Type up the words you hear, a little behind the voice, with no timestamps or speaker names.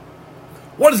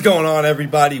What is going on,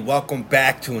 everybody? Welcome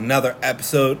back to another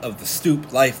episode of the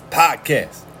Stoop Life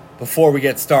Podcast. Before we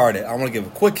get started, I want to give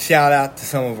a quick shout out to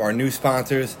some of our new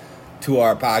sponsors to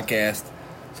our podcast,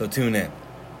 so tune in.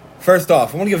 First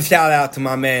off, I want to give a shout out to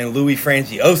my man Louis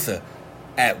Frangiosa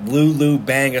at Lulu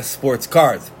Banga Sports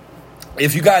Cards.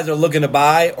 If you guys are looking to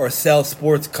buy or sell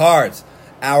sports cards,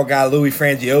 our guy Louis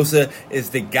Frangiosa is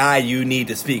the guy you need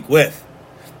to speak with.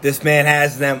 This man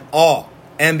has them all: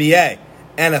 NBA,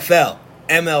 NFL,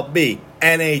 MLB,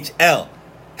 NHL.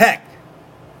 Heck,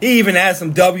 he even has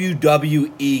some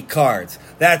WWE cards.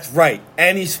 That's right,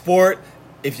 any sport.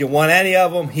 If you want any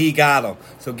of them, he got them.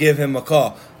 So give him a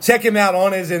call. Check him out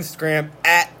on his Instagram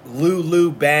at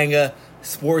Lulu Banga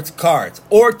Sports Cards,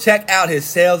 or check out his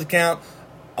sales account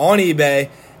on eBay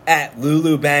at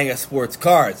Lulu Banga Sports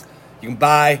Cards. You can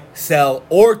buy, sell,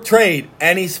 or trade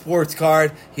any sports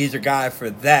card. He's your guy for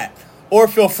that. Or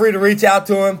feel free to reach out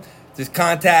to him. Just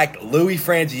contact Louis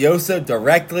Frangiosa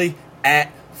directly at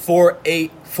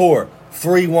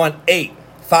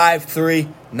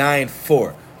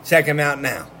 484-318-5394. Check him out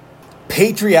now.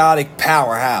 Patriotic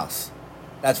Powerhouse.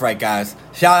 That's right, guys.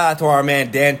 Shout out to our man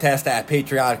Dan Testa at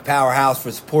Patriotic Powerhouse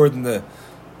for supporting the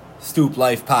Stoop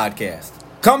Life Podcast.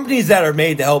 Companies that are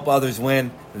made to help others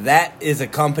win, that is a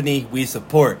company we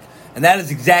support. And that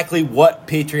is exactly what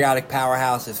Patriotic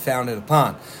Powerhouse is founded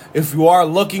upon. If you are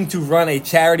looking to run a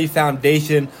charity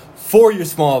foundation for your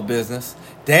small business,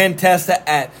 Dan Testa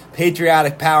at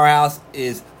Patriotic Powerhouse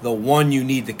is the one you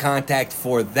need to contact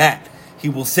for that. He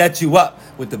will set you up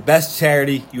with the best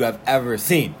charity you have ever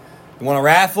seen. You want a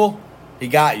raffle? He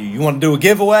got you. You want to do a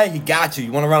giveaway? He got you.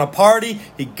 You want to run a party?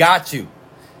 He got you.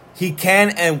 He can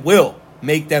and will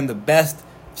make them the best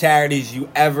charities you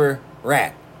ever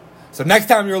ran. So next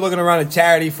time you're looking to run a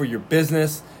charity for your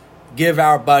business, give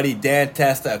our buddy Dan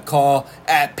Testa a call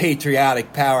at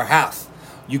Patriotic Powerhouse.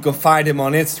 You can find him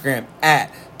on Instagram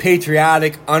at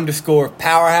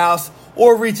Patriotic_Powerhouse,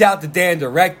 or reach out to Dan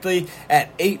directly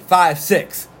at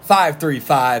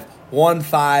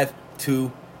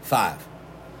 856-535-1525.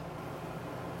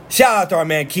 Shout out to our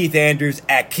man Keith Andrews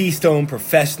at Keystone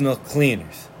Professional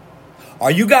Cleaners.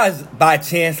 Are you guys by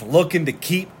chance looking to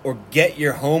keep or get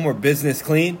your home or business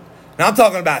clean? Now I'm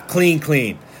talking about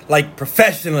clean, like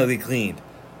professionally cleaned,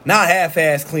 not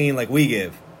half-ass clean like we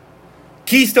give.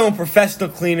 Keystone Professional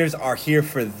Cleaners are here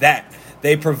for that.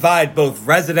 They provide both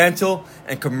residential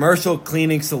and commercial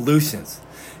cleaning solutions.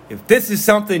 If this is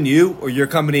something you or your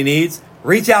company needs,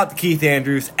 reach out to Keith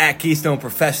Andrews at Keystone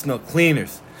Professional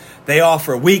Cleaners. They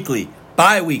offer weekly,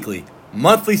 bi-weekly,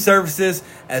 monthly services,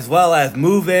 as well as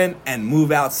move-in and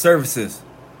move-out services.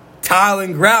 Tile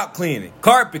and grout cleaning,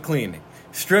 carpet cleaning,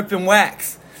 strip and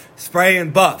wax, spray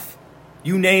and buff.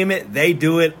 You name it, they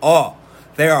do it all.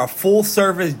 They are a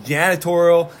full-service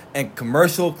janitorial and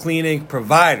commercial cleaning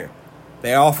provider.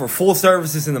 They offer full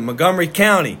services in the Montgomery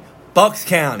County, Bucks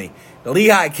County,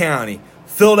 Lehigh County,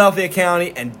 Philadelphia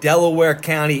County, and Delaware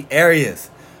County areas.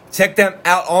 Check them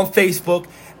out on Facebook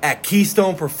at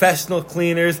Keystone Professional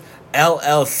Cleaners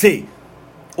LLC,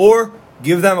 or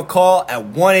give them a call at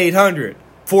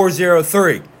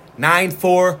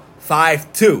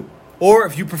 1-800-403-9452. Or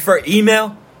if you prefer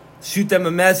email, shoot them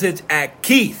a message at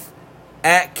Keith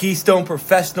at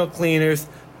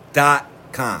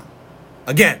KeystoneProfessionalCleaners.com.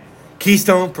 Again,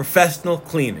 Keystone Professional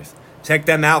Cleaners. Check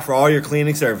them out for all your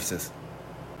cleaning services.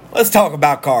 Let's talk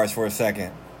about cars for a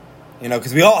second.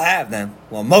 Because we all have them.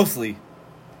 Well, mostly.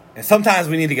 And sometimes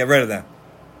we need to get rid of them.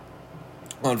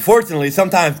 Unfortunately,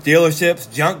 sometimes dealerships,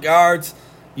 junkyards,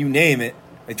 you name it,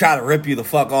 they try to rip you the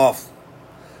fuck off.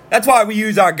 That's why we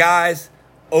use our guys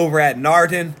over at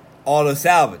Narton Auto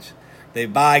Salvage. They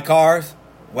buy cars,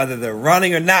 whether they're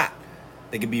running or not.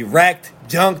 They can be wrecked,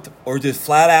 junked, or just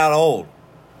flat out old.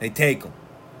 They take them.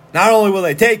 Not only will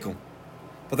they take them,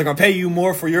 but they're going to pay you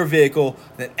more for your vehicle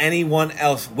than anyone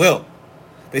else will.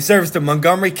 They service the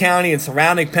Montgomery County and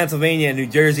surrounding Pennsylvania and New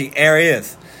Jersey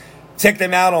areas. Check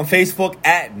them out on Facebook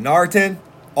at Narton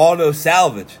Auto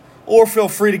Salvage. Or feel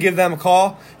free to give them a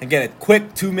call and get a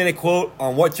quick 2-minute quote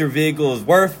on what your vehicle is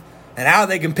worth and how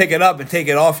they can pick it up and take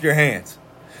it off your hands.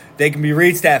 They can be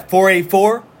reached at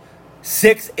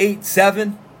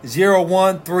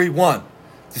 484-687-0131.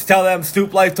 Just tell them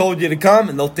Stoop Life told you to come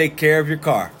and they'll take care of your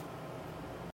car.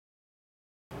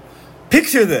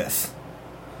 Picture this.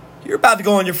 You're about to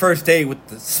go on your first date with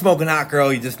the smoking hot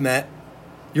girl you just met.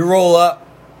 You roll up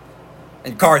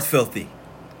and your car's filthy.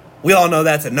 We all know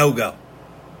that's a no-go.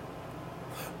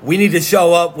 We need to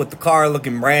show up with the car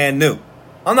looking brand new.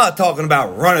 I'm not talking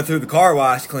about running through the car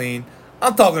wash clean.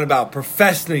 I'm talking about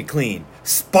professionally clean,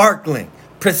 sparkling,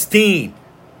 pristine,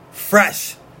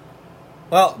 fresh.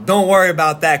 Well, don't worry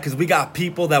about that because we got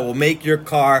people that will make your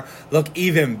car look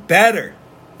even better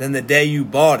than the day you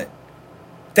bought it.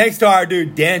 Thanks to our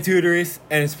dude Dan Tudoris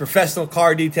and his professional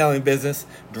car detailing business,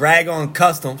 Drag-On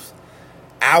Customs,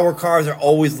 our cars are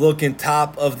always looking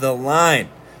top of the line.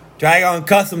 Drag-On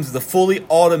Customs is a fully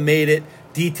automated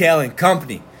detailing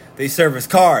company. They service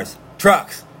cars,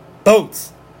 trucks,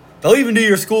 boats. They'll even do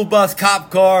your school bus, cop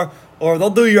car, or they'll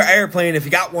do your airplane if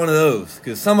you got one of those,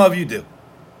 because some of you do.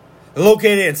 They're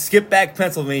located in Skippack,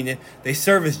 Pennsylvania. They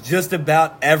service just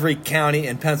about every county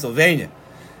in Pennsylvania.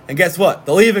 And guess what?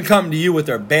 They'll even come to you with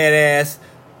their badass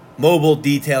mobile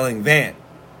detailing van.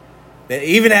 They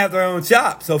even have their own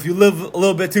shop. So if you live a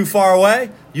little bit too far away,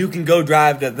 you can go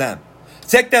drive to them.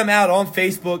 Check them out on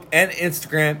Facebook and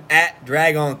Instagram at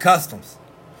Drag-On Customs.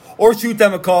 Or shoot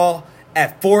them a call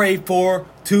at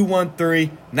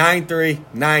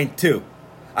 484-213-9392.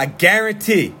 I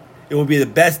guarantee it will be the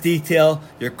best detail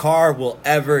your car will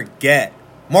ever get.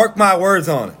 Mark my words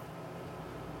on it.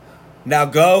 Now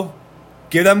go,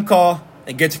 give them a call,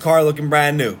 and get your car looking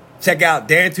brand new. Check out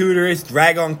Dan Tudoris,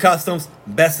 Drag-On Customs,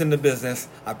 best in the business.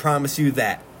 I promise you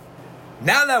that.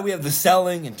 Now that we have the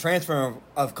selling and transfer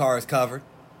of cars covered,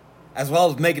 as well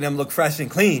as making them look fresh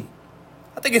and clean,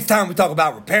 I think it's time we talk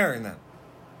about repairing them.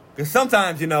 Because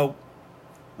sometimes, we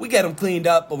get them cleaned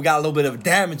up, but we got a little bit of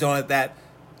damage on it that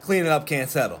cleaning up can't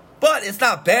settle. But it's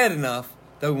not bad enough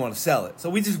that we want to sell it. So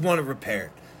we just want it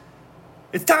repaired.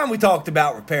 It's time we talked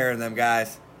about repairing them,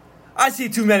 guys. I see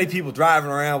too many people driving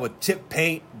around with chipped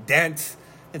paint, dents,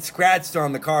 and scratches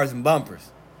on the cars and bumpers.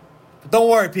 But don't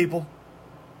worry, people.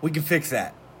 We can fix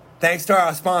that. Thanks to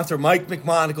our sponsor, Mike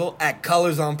McMonagle at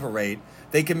Colors on Parade,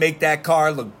 they can make that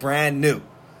car look brand new.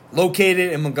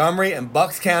 Located in Montgomery and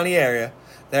Bucks County area,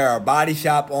 they are a body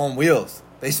shop on wheels.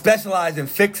 They specialize in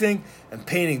fixing and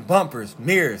painting bumpers,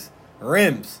 mirrors,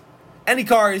 rims. Any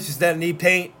car issues that need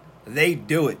paint, they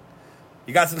do it.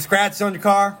 You got some scratches on your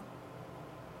car?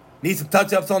 Need some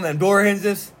touch-ups on them door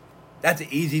hinges? That's an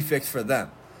easy fix for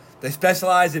them. They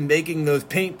specialize in making those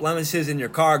paint blemishes in your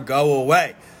car go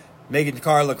away. Making your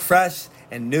car look fresh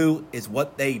and new is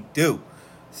what they do.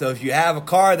 So if you have a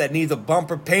car that needs a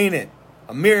bumper painted,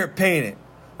 a mirror painted,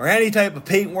 or any type of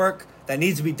paint work that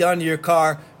needs to be done to your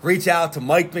car, reach out to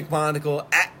Mike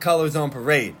McMonagle at Colors on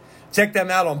Parade. Check them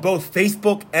out on both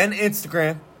Facebook and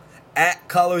Instagram at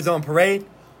Colors on Parade,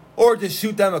 or just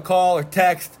shoot them a call or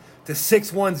text to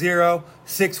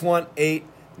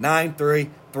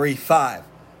 610-618-9335.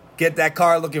 Get that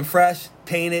car looking fresh,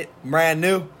 painted, brand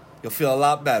new. You'll feel a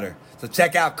lot better. So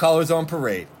check out Colors on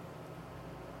Parade.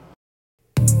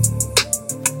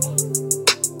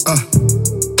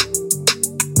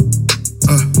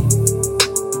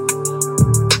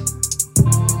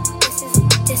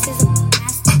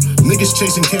 Niggas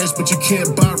chasing cash, but you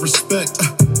can't buy respect.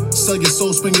 Sell your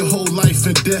soul, spend your whole life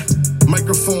in debt.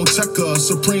 Microphone checker,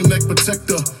 supreme neck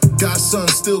protector. Godson,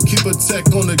 still keep a tech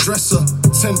on the dresser.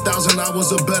 10,000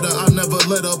 hours or better, I never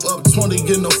let up. Up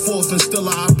 20 in the fourth, and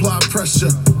still I apply pressure.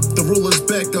 The ruler's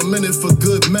back, a minute for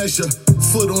good measure.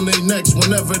 Foot on their necks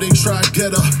whenever they try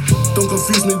get her. Don't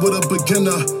confuse me with a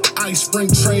beginner. Ice spring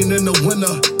train in the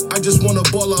winter. I just wanna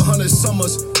ball 100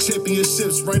 summers.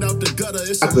 Championships right out the gutter.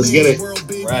 Let's get it.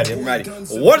 Ready, I'm ready.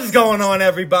 What is going on,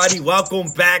 everybody? Welcome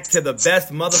back to the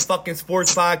best motherfucking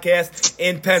sports podcast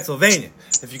in Pennsylvania.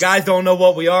 If you guys don't know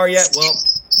what we are yet, well,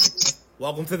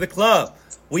 welcome to the club.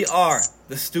 We are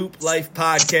the Stoop Life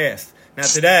Podcast. Now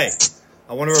today,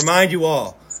 I want to remind you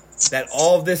all that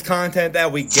all of this content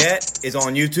that we get is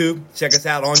on YouTube. Check us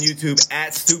out on YouTube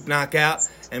at Stoop Knockout.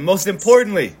 And most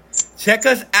importantly, check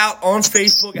us out on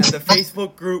Facebook at the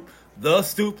Facebook group, The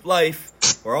Stoop Life,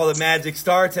 where all the magic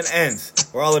starts and ends,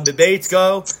 where all the debates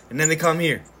go, and then they come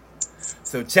here.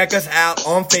 So check us out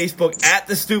on Facebook at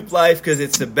The Stoop Life, because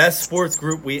it's the best sports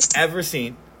group we ever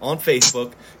seen on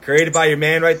Facebook, created by your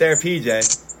man right there,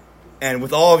 PJ. And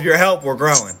with all of your help, we're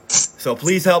growing. So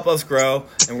please help us grow,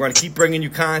 and we're going to keep bringing you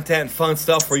content and fun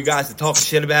stuff for you guys to talk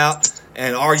shit about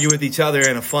and argue with each other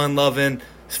in a fun-loving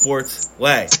sports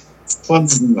way. Fun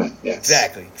way, yes.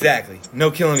 Exactly. No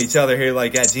killing each other here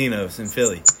like at Geno's in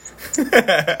Philly.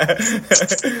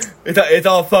 It's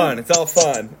all fun.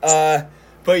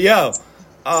 But yo,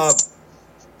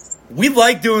 we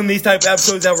like doing these type of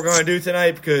episodes that we're going to do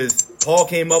tonight because Paul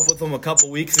came up with them a couple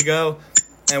weeks ago,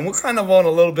 and we're kind of on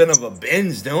a little bit of a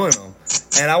binge doing them.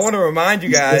 And I want to remind you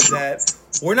guys that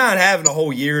we're not having a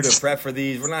whole year to prep for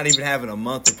these. We're not even having a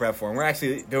month to prep for them. We're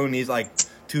actually doing these like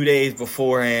 2 days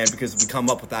beforehand because we come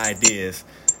up with ideas.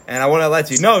 And I want to let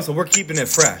you know, so we're keeping it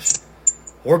fresh.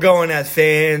 We're going as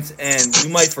fans, and we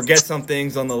might forget some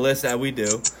things on the list that we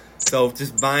do. So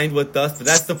just bind with us, but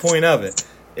that's the point of it.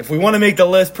 if we want to make the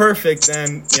list perfect,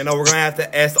 then, we're going to have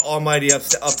to ask the Almighty up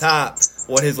top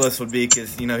what his list would be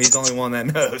because, he's the only one that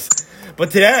knows.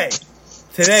 But today,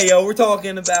 we're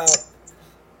talking about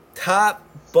top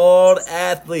bald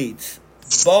athletes.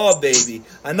 Bald, baby.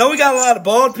 I know we got a lot of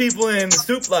bald people in the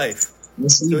Stoop Life.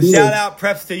 So shout out,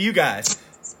 preps to you guys.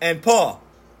 And Paul,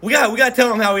 we got to tell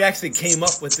them how we actually came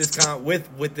up with this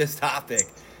with this topic.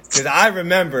 Because I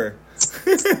remember...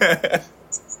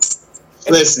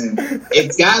 Listen,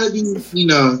 it's gotta be,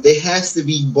 they has to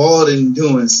be bald and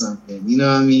doing something. You know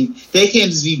what I mean? They can't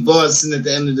just be bald sitting at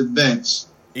the end of the bench.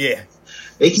 Yeah.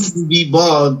 They can be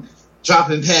bald,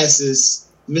 dropping passes,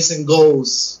 missing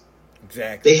goals.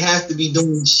 Exactly. They have to be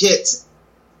doing shit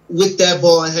with that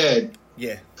bald head.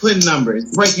 Yeah. Putting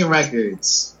numbers, breaking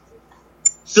records,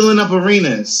 filling up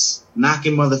arenas,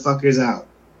 knocking motherfuckers out.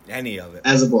 Any of it.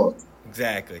 As a bald.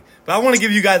 Exactly. But I want to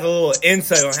give you guys a little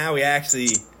insight on how we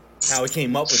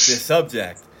came up with this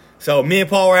subject. So me and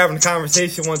Paul were having a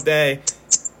conversation one day.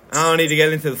 I don't need to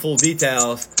get into the full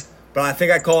details, but I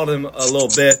think I called him a little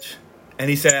bitch, and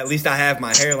he said, at least I have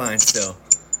my hairline still.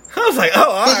 I was like, oh,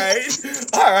 all right.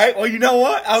 All right. Well, you know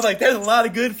what? I was like, there's a lot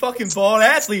of good fucking bald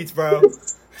athletes, bro.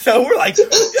 So we're like, yo,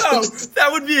 that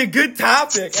would be a good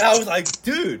topic. And I was like,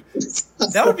 dude,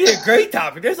 that would be a great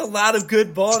topic. There's a lot of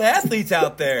good bald athletes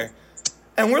out there.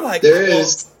 And we're like, there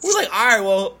is. We're like, all right,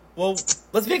 well,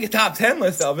 let's make a top 10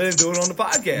 list of it and do it on the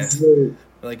podcast. We're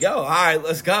like, yo, all right,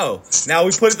 let's go. Now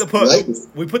we put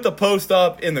the post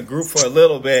up in the group for a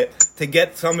little bit to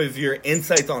get some of your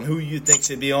insights on who you think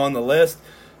should be on the list.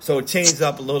 So it changed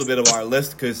up a little bit of our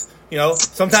list because,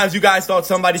 sometimes you guys thought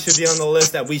somebody should be on the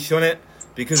list that we shouldn't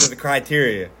because of the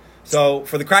criteria. So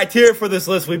for the criteria for this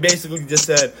list, we basically just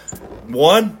said,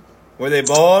 1, were they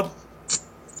bald?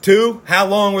 2, how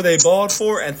long were they bald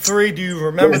for? And 3, do you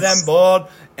remember them bald?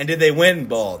 And did they win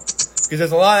bald? Because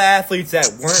there's a lot of athletes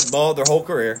that weren't bald their whole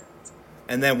career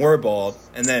and then were bald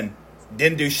and then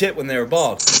didn't do shit when they were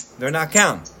bald. They're not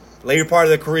counting. Later part of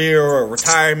the career or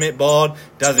retirement bald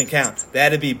doesn't count. They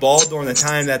had to be bald during the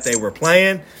time that they were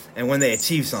playing and when they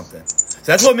achieved something. So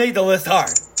that's what made the list hard.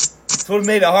 That's what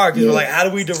made it hard because we're like, how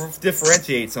do we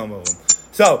differentiate some of them?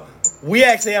 So we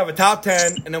actually have a top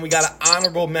 10 and then we got an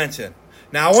honorable mention.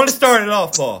 Now I want to start it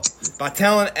off, Paul, by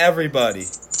telling everybody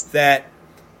that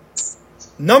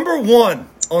number 1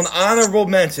 on honorable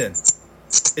mention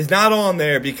is not on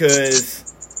there because,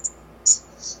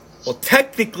 well,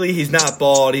 technically he's not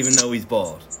bald even though he's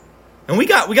bald. And we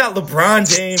got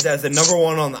LeBron James as the number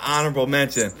 1 on the honorable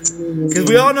mention. Because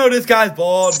we all know this guy's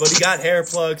bald, but he got hair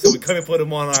plugs, so we couldn't put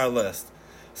him on our list.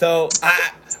 So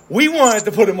we wanted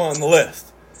to put him on the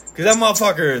list. Because that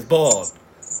motherfucker is bald.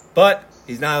 But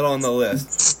he's not on the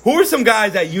list. Who are some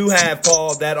guys that you have,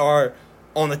 Paul, that are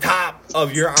on the top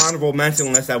of your honorable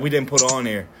mention list that we didn't put on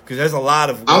here? Because there's a lot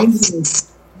of...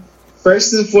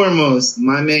 First and foremost,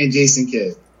 my man Jason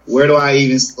Kidd. Where do I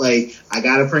even... I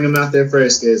got to bring him out there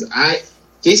first because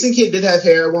Jason Kidd did have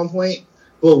hair at one point,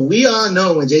 but we all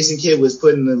know when Jason Kidd was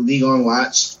putting the league on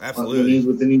watch, absolutely, when he was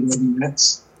with the New York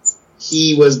Mets,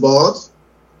 he was bald,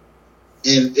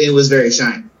 and it was very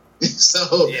shiny.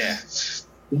 So, yeah.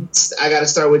 I got to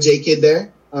start with J. Kidd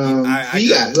there. Who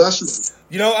else?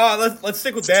 Let's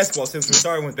stick with basketball since we're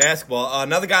starting with basketball.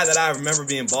 Another guy that I remember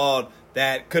being bald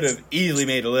that could have easily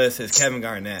made the list is Kevin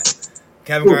Garnett.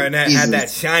 Kevin Garnett had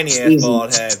that shiny-ass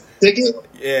bald head. Ticket?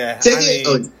 Yeah.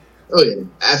 Ticket? Oh, yeah.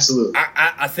 Absolutely.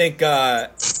 I think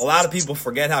a lot of people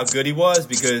forget how good he was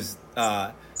because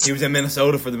he was in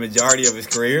Minnesota for the majority of his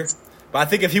career. But I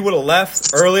think if he would have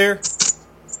left earlier,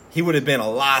 he would have been a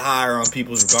lot higher on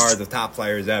people's regards of top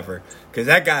players ever. Because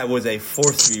that guy was a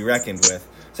force to be reckoned with.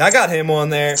 So I got him on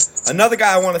there. Another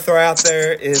guy I want to throw out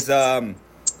there is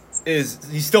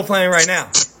he's still playing right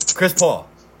now, Chris Paul.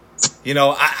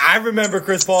 I remember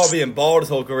Chris Paul being bald his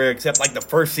whole career except like the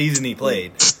first season he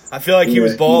played. I feel like he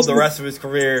was bald the rest of his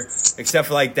career except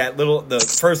for like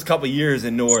the first couple years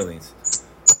in New Orleans.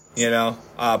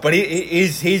 But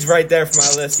he's right there for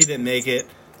my list. He didn't make it,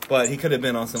 but he could have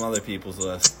been on some other people's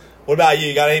list. What about you?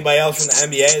 You got anybody else from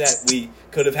the NBA that we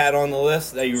could have had on the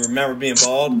list that you remember being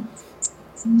bald?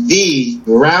 The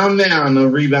round down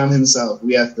of rebound himself.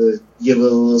 We have to give a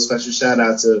little special shout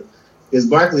out to is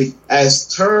Barkley. As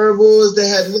terrible as the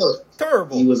head looked,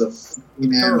 terrible. He was a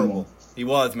fucking animal. He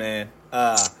was, man.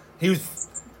 He's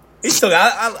still.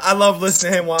 I love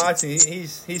listening to him watching.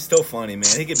 He's still funny,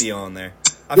 man. He could be on there.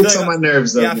 I feel like my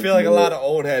nerves. Yeah, I feel like a lot of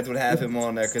old heads would have him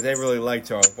on there because they really like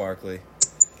Charles Barkley.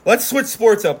 Let's switch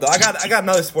sports up though. I got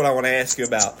another sport I want to ask you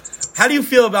about. How do you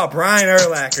feel about Brian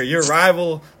Urlacher, your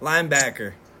rival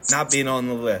linebacker, not being on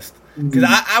the list? Because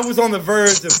I was on the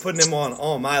verge of putting him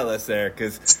on my list there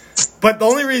because But the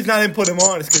only reason I didn't put him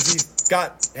on is because he's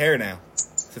got hair now.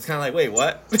 So it's kind of like, wait,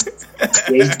 what?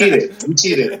 Yeah, he cheated. He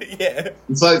cheated. Yeah.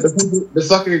 It's like the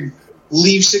fucker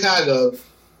leaves Chicago,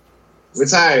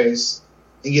 retires,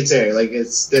 and gets there. Like,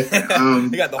 it's different.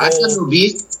 He got the I whole... have no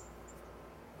beef.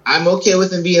 I'm okay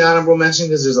with him being honorable mention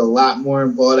because there's a lot more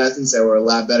bald athletes that were a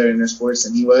lot better in their sports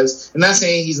than he was. I'm not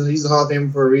saying he's a Hall of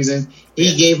Famer for a reason.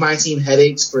 He gave my team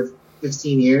headaches for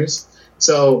 15 years.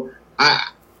 So I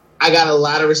got a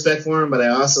lot of respect for him, but I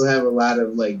also have a lot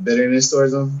of like bitterness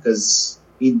towards him because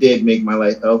he did make my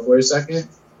life hell for a second.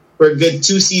 For a good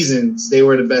 2 seasons, they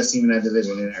were the best team in that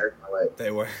division, and it hurt my life.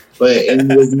 They were. But it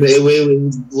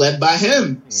was led by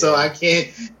him, so Yeah. I can't.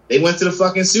 They went to the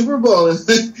fucking Super Bowl and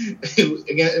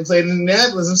played in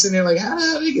Indianapolis. I'm sitting there like, how the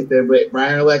hell did they get there? But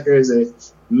Brian Urlacher is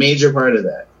a major part of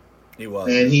that. He was.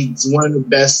 And he's one of the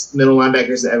best middle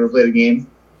linebackers to ever play the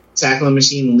game. Tackling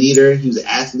machine, leader. He was an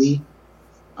athlete.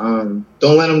 Don't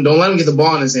let him get the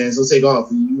ball in his hands. He'll take off.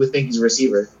 You would think he's a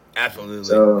receiver. Absolutely.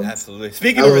 So, Absolutely.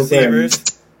 Speaking of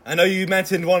receivers, I know you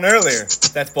mentioned one earlier.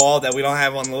 That's bald that we don't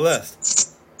have on the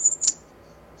list.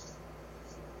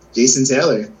 Jason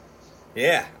Taylor.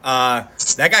 Yeah.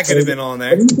 That guy could have been on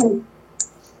there.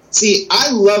 See,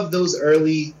 I love those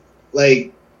early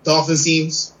like Dolphins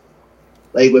teams,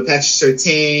 like with Patrick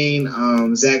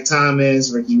Surtain, Zach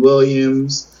Thomas, Ricky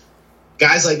Williams,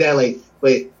 guys like that. Like,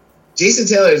 but Jason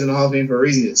Taylor is in the Hall of Fame for a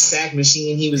reason. He's a sack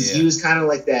machine. He was kind of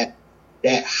like that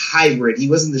hybrid. He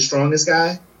wasn't the strongest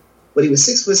guy, but he was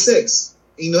 6'6".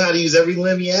 He knew how to use every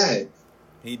limb he had.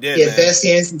 He did. He had fast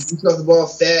hands. He was off the ball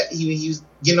fat. He was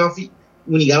getting off.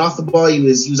 When he got off the ball, he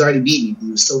was already beating. He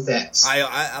was so fast.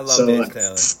 I love Jason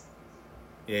Taylor.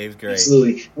 Yeah, he was great.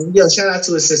 Absolutely. And shout out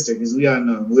to his sister because we all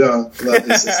love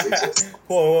his sister too.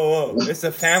 Whoa. It's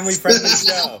a family-friendly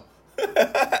show.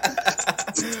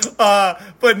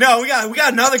 But no, we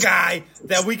got another guy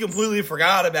that we completely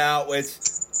forgot about, which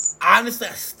honestly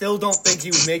I still don't think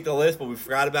he would make the list, but we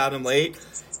forgot about him late.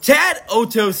 Chad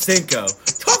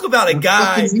Ochocinco. Talk about a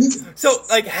guy. So,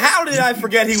 like, how did I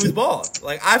forget he was bald?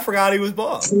 Like, I forgot he was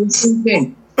bald. Same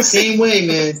thing. Same way,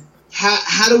 man.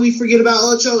 How do we forget about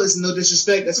Ocho? It's no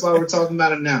disrespect. That's why we're talking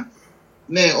about him now.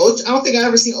 Man, Ocho, I don't think I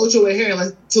ever seen Ocho with hair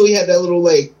until he had that little,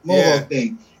 like, mohawk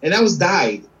thing. And that was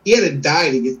dyed. He had to dye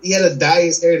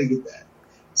his hair to get that.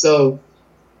 So,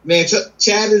 man,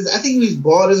 Chad is, I think he was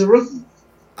bald as a rookie.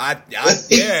 Yeah,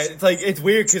 it's like, it's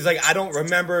weird because, like, I don't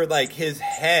remember, like, his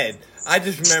head. I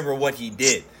just remember what he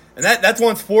did. And that's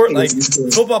one sport, like,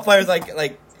 football players,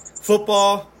 like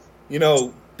football, you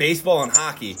know, baseball and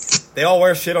hockey, they all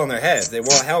wear shit on their heads. They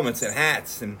wore helmets and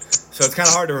hats, and so it's kind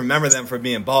of hard to remember them for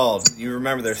being bald. You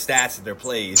remember their stats and their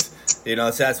plays, you know,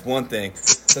 so that's one thing.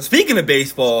 So speaking of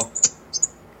baseball,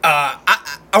 I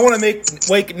want to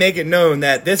make it known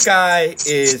that this guy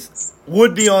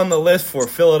would be on the list for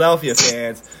Philadelphia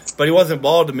fans, but he wasn't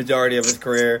bald the majority of his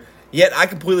career. Yet I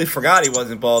completely forgot he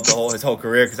wasn't bald his whole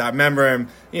career because I remember him,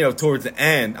 you know, towards the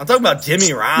end. I'm talking about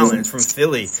Jimmy Rollins from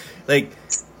Philly. Like,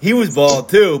 he was bald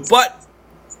too, but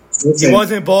he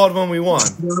wasn't bald when we won.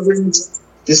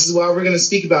 This is why we're going to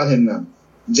speak about him now.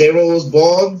 J-Roll was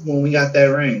bald when we got that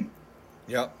ring.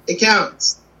 Yep. It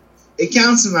counts. It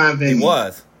counts in my opinion. He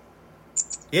was.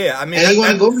 Yeah, I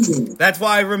mean, that's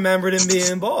why I remembered him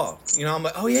being bald. You know, I'm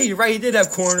like, oh yeah, you're right. He did have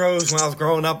cornrows when I was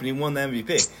growing up, and he won the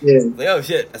MVP. Yeah. Like, oh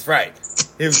shit, that's right.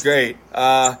 He was great.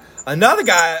 Another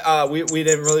guy we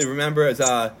didn't really remember is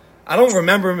I don't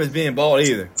remember him as being bald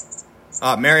either.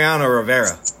 Mariano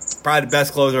Rivera, probably the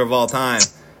best closer of all time.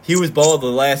 He was bald the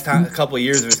last couple of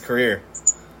years of his career.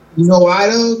 You know why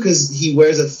though? Because he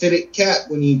wears a fitted cap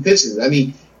when he pitches. I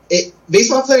mean,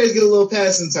 baseball players get a little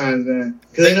pass sometimes, man,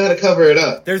 because they know how to cover it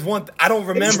up. There's one. I don't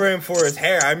remember him for his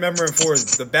hair. I remember him for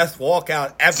the best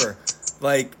walkout ever.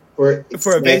 Like for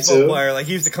a baseball player, like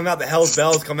he used to come out. The Hell's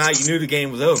Bells come out. You knew the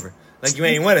game was over. Like you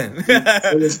ain't winning.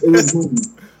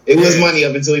 It was money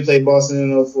up until he played Boston in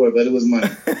 2004, but it was money.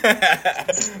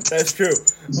 That's true.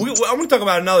 I'm going to talk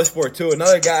about another sport too.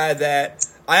 Another guy that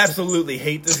I absolutely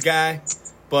hate. This guy,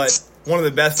 but one of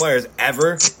the best players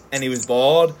ever, and he was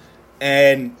bald.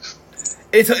 And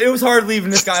it was hard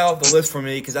leaving this guy off the list for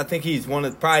me because I think he's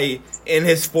probably in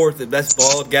his sport the best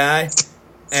bald guy,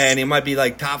 and he might be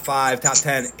like top 5, top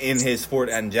 10 in his sport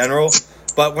in general.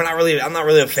 But I'm not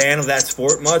really a fan of that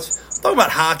sport much. I'm talking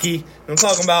about hockey, and I'm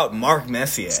talking about Mark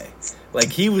Messier. Like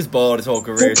he was bald his whole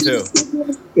career too.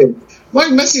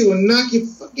 Mark Messier will knock your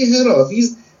fucking head off.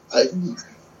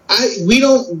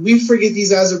 We forget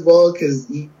these guys are bald because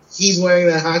he's wearing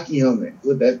that hockey helmet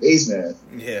with that face mask.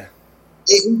 Yeah.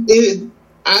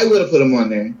 I would have put him on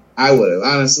there. I would have,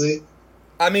 honestly.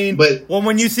 I mean, but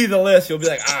when you see the list, you'll be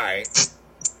like, all right.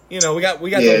 we got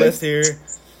Yeah. the list here.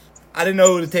 I didn't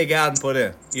know who to take out and put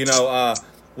in.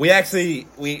 We had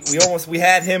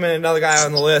him and another guy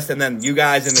on the list, and then you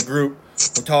guys in the group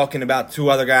were talking about two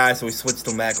other guys, so we switched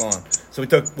them back on. So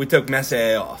we took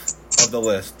Messier off of the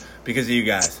list because of you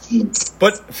guys.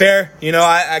 But fair,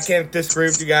 I can't disagree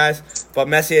with you guys. But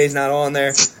Messier's not on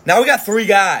there. Now we got three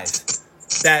guys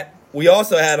that we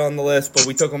also had on the list, but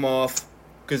we took them off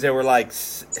because they were like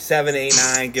 7, 8,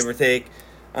 9, give or take.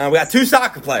 We got two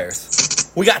soccer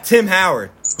players. We got Tim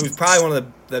Howard, who's probably one of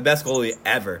the best goalie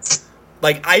ever.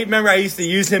 Like, I remember I used to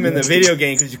use him in the video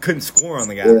game because you couldn't score on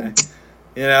the guy.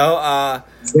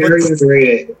 Very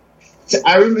underrated.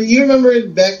 You remember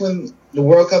back when the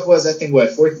World Cup was, I think,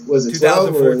 was it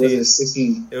 12 or was it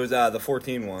 16? It was the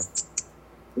 14 one.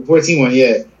 The 14 one,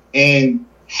 yeah. And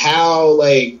how,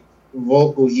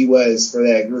 vocal he was for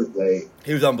that group.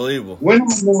 He was unbelievable. We're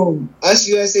not known. Us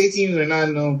USA teams are not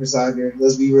known for soccer.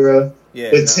 Let's be real.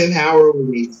 Yeah, but Tim Howard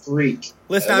was a freak.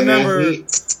 Listen, I remember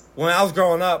when I was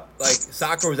growing up,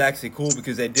 soccer was actually cool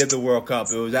because they did the World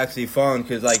Cup. It was actually fun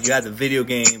because, you had the video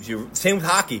games. Same with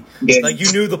hockey. Yeah.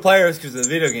 You knew the players because of the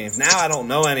video games. Now I don't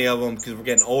know any of them because we're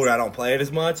getting older. I don't play it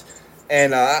as much.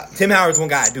 And Tim Howard's one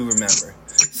guy I do remember.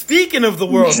 Speaking of the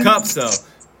World Cups, though,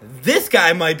 this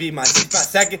guy might be my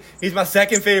second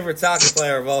favorite soccer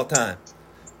player of all time.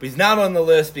 But he's not on the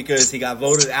list because he got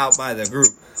voted out by the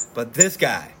group. But this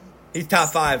guy, he's top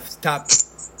 5, top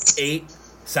 8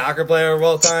 soccer player of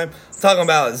all time. I'm talking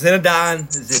about Zinedine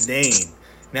Zidane.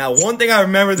 Now, one thing I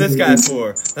remember this guy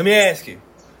for, let me ask you.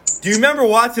 Do you remember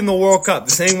watching the World Cup,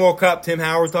 the same World Cup Tim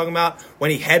Howard was talking about,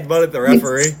 when he headbutted the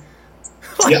referee?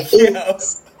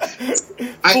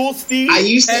 Full speed, I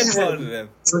used to headbutted him.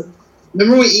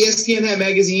 Remember when ESPN had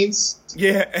magazines?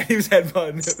 Yeah, he was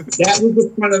headbutting him. That was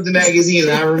the front of the magazine,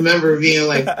 and I remember being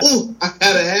like, "Ooh, I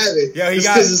gotta have it." Yeah,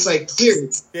 because it's clear.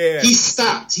 Yeah, he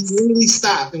stopped. He literally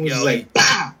stopped and was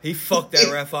 "Bah!" He fucked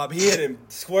that ref up. He hit him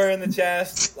square in the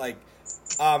chest.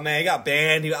 Oh man, he got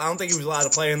banned. I don't think he was allowed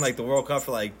to play in the World Cup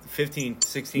for 15,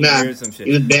 16 years, some shit.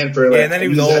 He was banned for and then he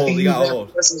was old. He got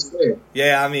old.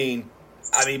 Yeah, I mean,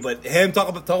 but him talk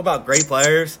about great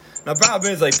players. Now, the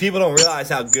problem is people don't realize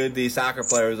how good these soccer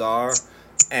players are,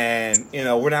 and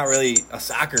we're not really a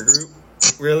soccer group,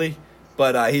 really.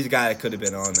 But he's a guy that could have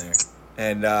been on there.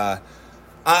 And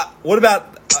what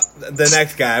about the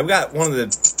next guy? We got one of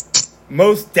the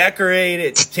most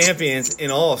decorated champions in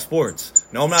all of sports.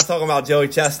 No, I'm not talking about Joey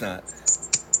Chestnut.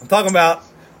 I'm talking about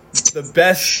the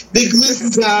best. The glisten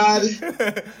god.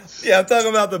 Yeah, I'm talking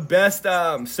about the best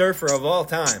surfer of all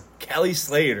time, Kelly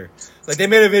Slater. They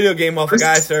made a video game off a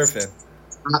guy surfing.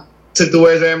 I took the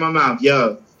words right out of my mouth.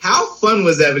 Yo, how fun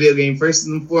was that video game, first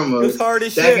and foremost? It was hard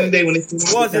as shit. Back in the day when it came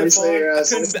out, wasn't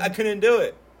fun. I couldn't do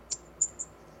it.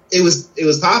 It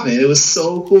was popping. It was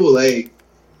so cool.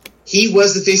 He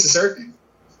was the face of surfing.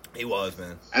 He was,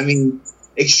 man. I mean,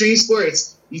 extreme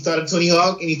sports, you thought of Tony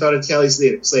Hawk and you thought of Kelly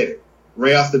Slater.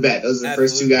 Right off the bat. Those are the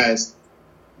first two guys.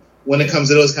 When it comes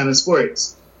to those kind of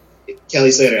sports,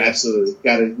 Kelly Slater, absolutely.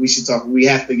 We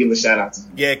have to give a shout out to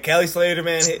him. Yeah, Kelly Slater,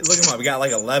 man. Look at him up. We got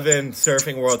 11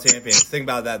 surfing world champions. Think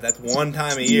about that. That's one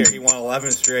time a year. He won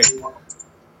 11 straight.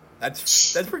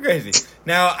 That's pretty crazy.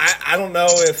 Now, I don't know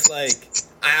if,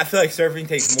 I feel like surfing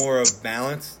takes more of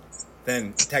balance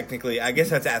than technically. I guess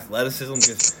that's athleticism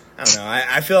because, I don't know.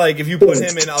 I feel like if you put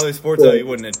him in other sports, though, he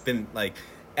wouldn't have been,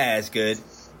 as good.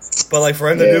 But, for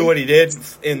him to do what he did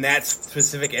in that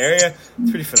specific area, it's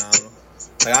pretty phenomenal.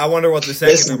 I wonder what the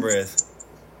second number is.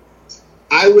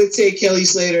 I would take Kelly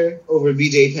Slater over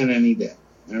BJ Penn any day.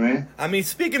 All right? I mean,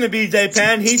 speaking of BJ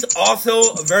Penn, he's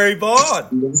also very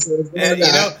bald. And,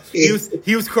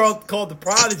 he was called the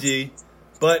Prodigy,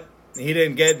 but he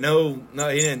didn't get he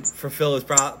didn't fulfill his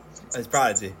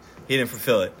prodigy. He didn't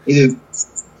fulfill it. He didn't.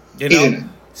 He didn't.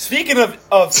 Speaking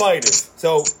of fighters,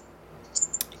 so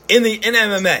in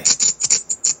MMA,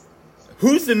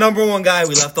 who's the number one guy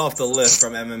we left off the list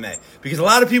from MMA? Because a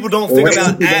lot of people don't think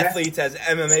about athletes as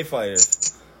MMA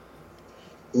fighters.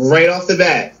 Right off the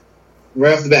bat.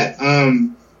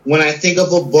 When I think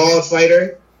of a bald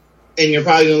fighter, and you're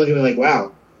probably going to look at me like,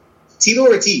 wow, Tito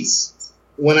Ortiz.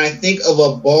 When I think of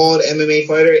a bald MMA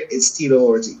fighter, it's Tito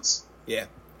Ortiz. Yeah,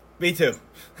 me too.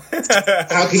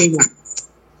 How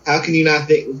can you not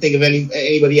think of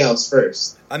anybody else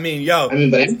first? I mean, but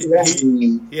after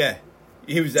that, yeah,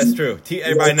 that's true.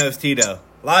 Everybody knows Tito.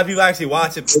 A lot of people actually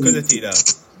watch it because of Tito.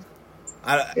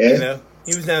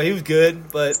 He was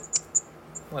good, but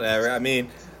whatever. I mean,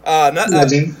 a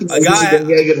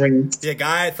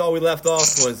guy I thought we left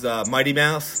off was Mighty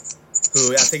Mouse.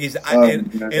 who I think he's,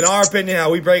 God. in our opinion,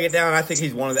 how we break it down, I think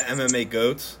he's one of the MMA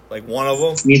GOATs, like one of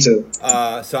them. Me too.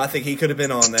 So I think he could have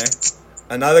been on there.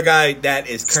 Another guy that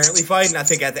is currently fighting, I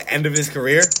think at the end of his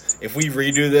career, if we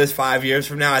redo this 5 years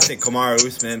from now, I think Kamaru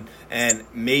Usman and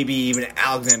maybe even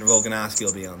Alexander Volkanovski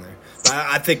will be on there. But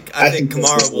I think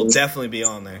Kamaru will definitely be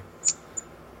on there.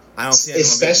 I don't see anyone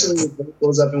especially if Volk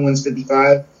goes up and wins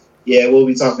 55. Yeah, we'll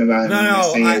be talking about him.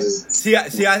 No, in the next 10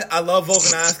 years. I love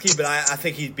Volkanovski, but I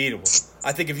think he's beatable.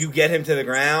 I think if you get him to the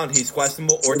ground, he's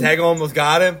questionable. Ortega almost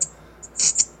got him.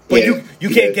 But you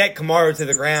can't get Kamaru to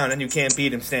the ground, and you can't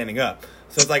beat him standing up.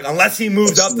 So it's like, unless he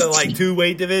moves up to like 2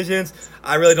 weight divisions,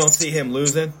 I really don't see him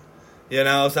losing. You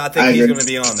know, so I think he's going to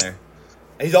be on there.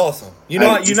 He's awesome. You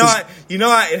know,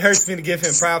 it hurts me to give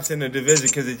him props in the division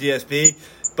because of GSP,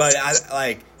 but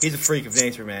he's a freak of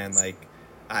nature, man.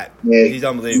 He's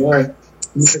unbelievable.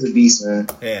 He's a beast, man.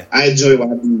 Yeah, I enjoy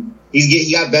watching him.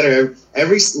 He got better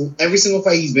every single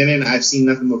fight he's been in. I've seen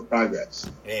nothing but progress.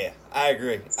 Yeah, I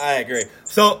agree.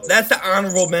 So that's the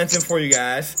honorable mention for you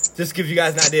guys. Just give you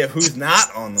guys an idea of who's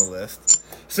not on the list.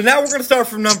 So now we're going to start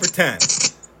from number 10.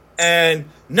 And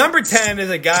number 10 is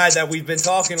a guy that we've been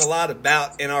talking a lot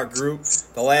about in our group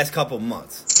the last couple of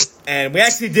months. And we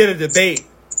actually did a debate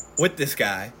with this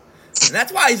guy. And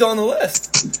that's why he's on the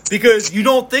list. Because you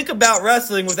don't think about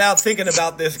wrestling without thinking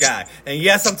about this guy. And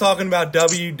yes, I'm talking about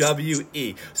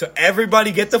WWE. So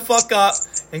everybody get the fuck up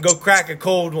and go crack a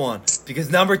cold one. Because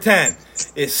number 10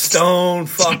 is Stone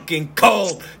fucking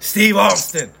Cold Steve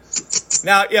Austin.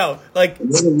 Now, yo, like, we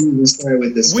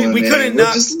couldn't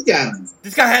not.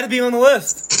 This guy had to be on the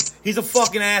list. He's a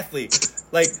fucking athlete.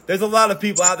 Like, there's a lot of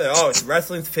people out there, it's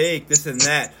wrestling's fake, this and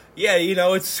that. Yeah, you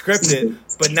know, it's scripted.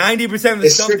 But 90% of the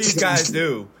stuff these guys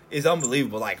do is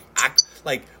unbelievable. Like,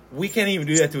 we can't even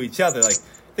do that to each other. Like,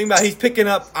 think about it, he's picking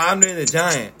up Andre the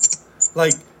Giant.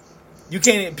 Like,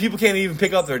 people can't even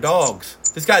pick up their dogs.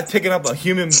 This guy's picking up a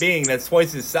human being that's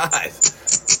twice his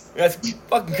size. That's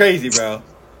fucking crazy, bro.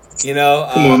 You know,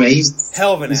 come on, man. He's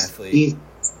hell of an athlete. He's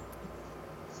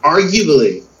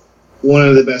arguably one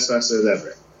of the best wrestlers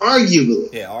ever.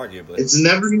 Arguably. Yeah, arguably. It's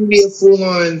never going to be a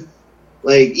full-on,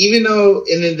 like, even though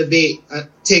in the debate,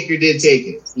 Taker did take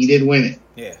it. He did win it.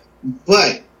 Yeah.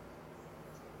 But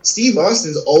Steve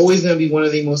Austin's always going to be one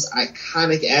of the most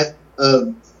iconic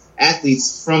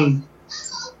athletes from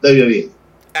WWE.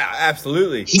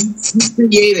 Absolutely. He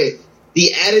created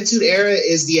the Attitude Era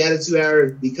is the Attitude Era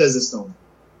because of Stone.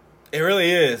 It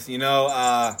really is. You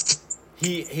know,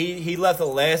 he left a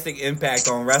lasting impact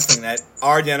on wrestling that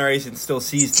our generation still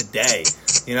sees today.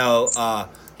 You know,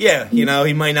 you know,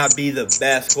 he might not be the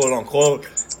best, quote unquote,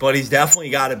 but he's definitely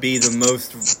got to be the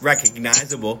most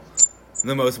recognizable,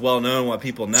 the most well known, what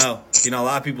people know. You know, a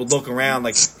lot of people look around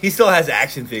like he still has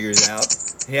action figures out.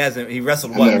 He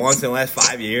wrestled once in the last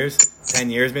 5 years, 10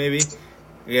 years maybe.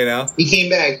 You know, he came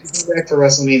back for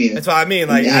WrestleMania. That's what I mean.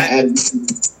 Like,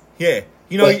 yeah.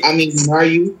 You know, but, I mean,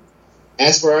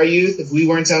 as for our youth, if we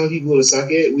weren't telling people to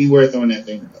suck it, we were throwing that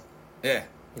thing up. Yeah,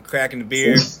 we're cracking the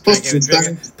beer, drinking,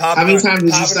 popping how many times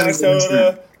did you our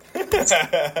soda?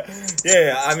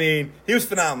 Yeah, I mean, he was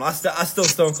phenomenal. I still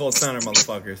Stone Cold Stunner,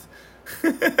 motherfuckers.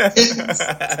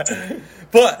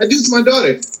 But I do to my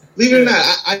daughter. Believe it or not,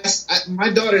 I my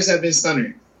daughters have been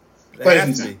stunner quite a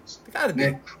few times. Gotta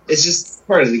be. It's just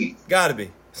part of the game. Gotta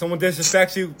be. Someone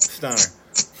disrespects you, stunner.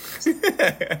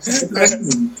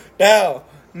 Now,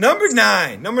 number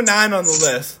nine on the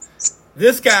list.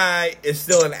 This guy is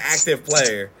still an active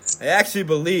player. I actually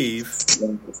believe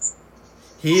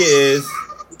he is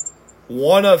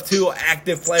one of 2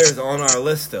 active players on our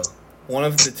list still. One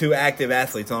of the 2 active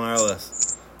athletes on our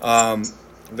list.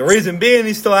 The reason being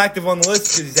he's still active on the list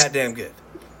is because he's that damn good.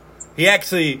 He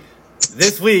actually,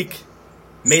 this week,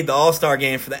 made the All-Star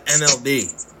game for the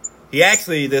MLB. He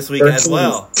actually, this week as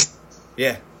well.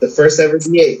 Yeah. The first ever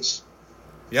DH.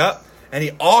 Yep. And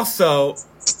he also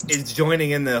is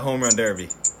joining in the home run derby.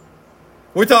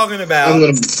 We're talking about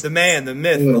the man, the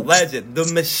myth, the legend,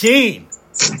 the machine.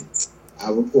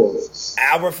 Albert Pujols.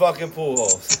 Albert fucking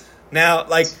Pujols. Now,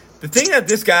 like, the thing that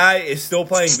this guy is still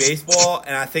playing baseball,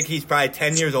 and I think he's probably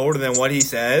 10 years older than what he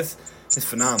says, is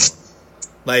phenomenal.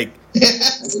 Like, you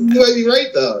might be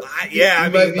right, though.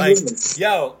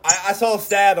 I saw a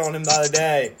stat on him the other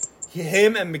day.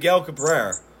 Him and Miguel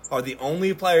Cabrera are the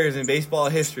only players in baseball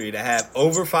history to have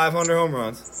over 500 home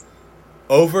runs,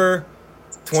 over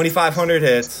 2,500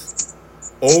 hits,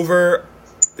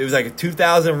 it was like a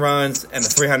 2,000 runs and a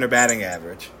 300 batting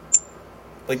average.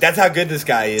 Like, that's how good this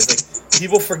guy is. Like,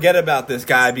 people forget about this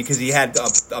guy because he had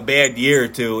a bad year or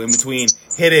two in between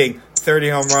hitting 30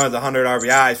 home runs, 100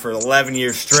 RBIs for 11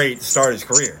 years straight to start his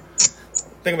career.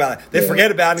 Think about it. They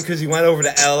forget about him because he went over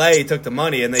to L.A., he took the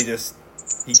money, and he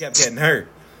kept getting hurt.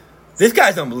 This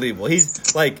guy's unbelievable. He's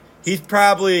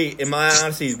probably, in my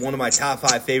honesty, he's one of my top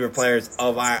 5 favorite players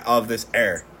of this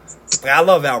era. Like, I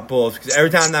love Albert Pujols because every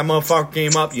time that motherfucker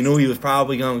came up, you knew he was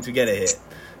probably going to get a hit.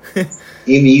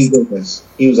 He's business.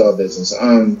 He was all business.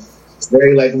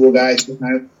 Very likable guy. He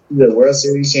was a World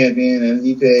Series champion,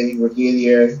 MVP, Rookie of the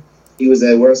Year. He was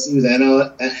NLCS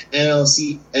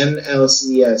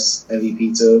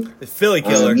MVP too. The Philly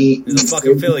killer. He's a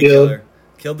fucking Philly killer.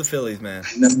 Killed the Phillies, man.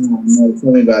 No.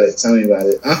 Tell me about it.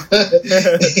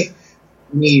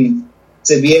 I mean,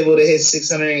 to be able to hit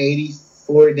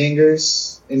 684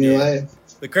 dingers in your life.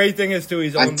 The crazy thing is too,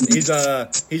 he's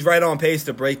right on pace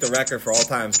to break the record for all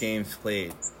time games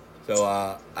played. So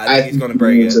I think he's going to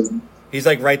break it. He's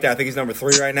like right there. I think he's number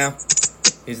 3 right now.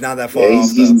 He's not that far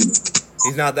off.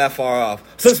 He's not that far off.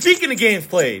 So speaking of games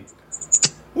played,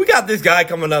 we got this guy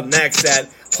coming up next that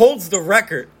holds the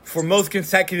record for most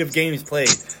consecutive games played.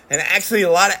 And actually,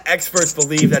 a lot of experts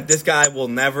believe that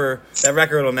that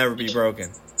record will never be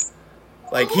broken.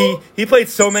 Like, he played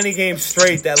so many games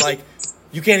straight that, like,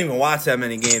 you can't even watch that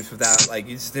many games without, like,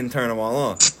 you just didn't turn them all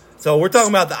on. So we're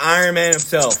talking about the Iron Man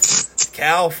himself,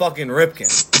 Cal fucking Ripken.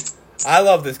 I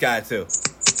love this guy, too.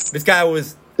 This guy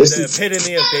was the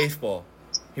epitome of baseball.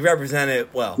 He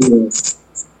represented well. This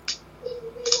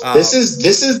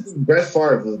is Brett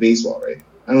Favre of baseball, right?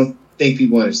 I don't think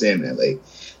people understand that. Like,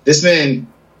 this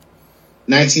man,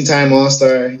 19-time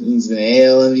All-Star. He's been an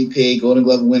AL MVP, Golden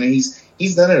Glove winner.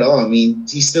 He's done it all. I mean,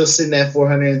 he's still sitting at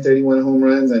 431 home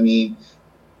runs. I mean,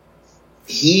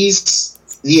 he's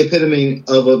the epitome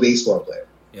of a baseball player.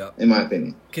 Yep. In my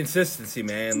opinion. Consistency,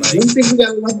 man. Like,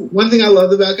 one thing I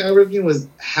loved about Cal Ripken was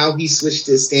how he switched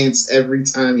his stance every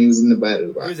time he was in the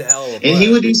batter's box. He was a hell of a player. And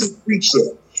he would do some freak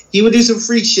shit. He would do some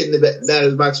freak shit in the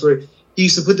batter's box where he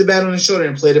used to put the bat on his shoulder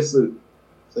and play the flute.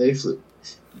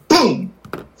 Boom!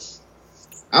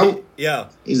 Out. Yeah.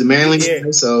 He's a Maryland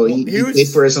guy, so he played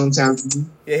for his hometown.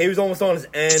 Yeah, he was almost on his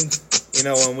end,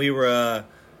 when we were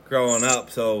growing up.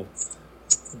 So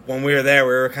when we were there,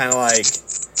 we were kind of like,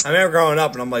 I remember growing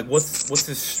up, and I'm like, what's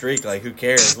this streak? Like, who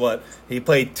cares? What? He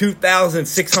played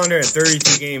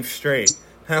 2,632 games straight.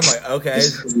 And I'm like, okay,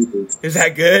 is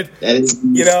that good? That is,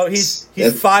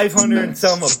 he's 500 and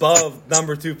some above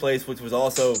number 2 place, which was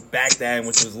also back then,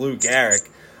 which was Lou Gehrig.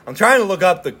 I'm trying to look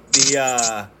up the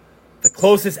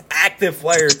closest active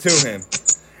player to him,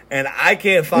 and I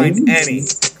can't find any.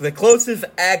 The closest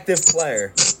active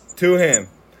player to him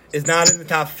is not in the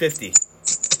top 50,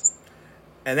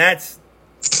 and that's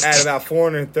at about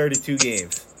 432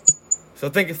 games. So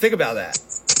think about that.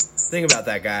 Think about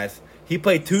that, guys. He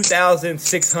played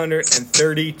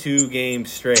 2,632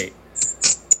 games straight.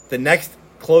 The next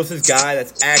closest guy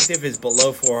that's active is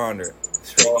below 400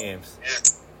 straight games.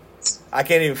 I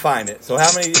can't even find it. So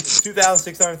how many?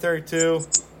 2,632.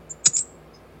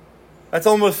 That's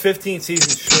almost 15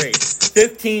 seasons straight.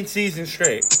 15 seasons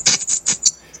straight.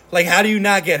 Like, how do you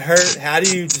not get hurt? How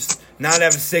do you just not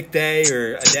have a sick day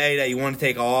or a day that you want to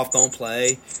take off, don't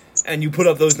play, and you put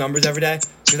up those numbers every day?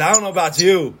 Because I don't know about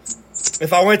you.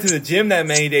 If I went to the gym that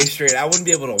many days straight, I wouldn't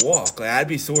be able to walk. Like, I'd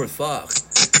be sore as fuck.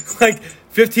 Like,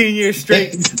 15 years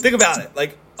straight. Think about it.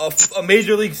 Like, a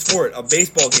major league sport, a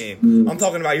baseball game. I'm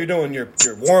talking about you're doing your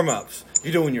warm-ups.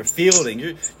 You're doing your fielding.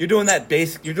 You're doing that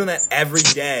you're doing that every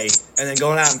day and then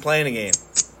going out and playing a game.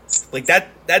 Like,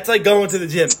 that's like going to the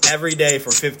gym every day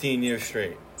for 15 years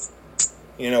straight.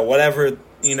 Whatever,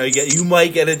 you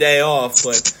might get a day off,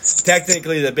 but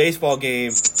technically the baseball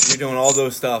game, you're doing all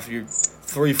those stuff. You're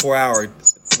 3-4 hour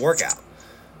workout.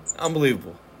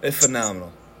 Unbelievable. It's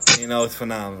phenomenal. It's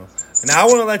phenomenal. And now I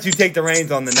want to let you take the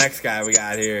reins on the next guy we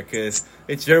got here, because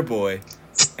it's your boy,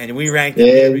 and we ranked him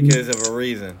here because of a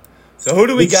reason. So who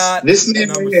do we got? This man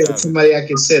right here is somebody I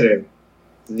consider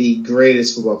the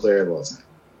greatest football player of all time.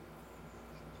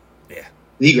 Yeah.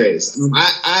 The greatest.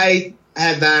 I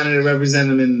had the honor to represent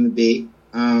him in the debate.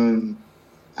 I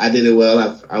did it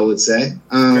well, I would say.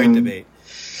 Great debate.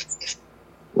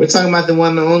 We're talking about the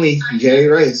one and only Jerry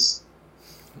Rice.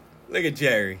 Look at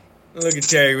Jerry. Look at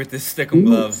Jerry with the stick-em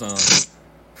gloves on.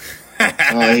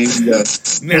 Oh, here we go.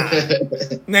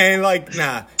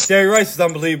 Nah. Jerry Rice is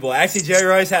unbelievable. Actually, Jerry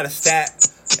Rice had a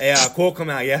quote come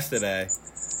out yesterday,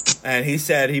 and he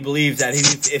said he believes that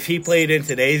if he played in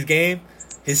today's game,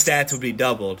 his stats would be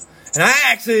doubled. And I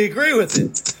actually agree with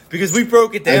it, because we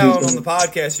broke it down on the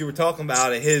podcast. You were talking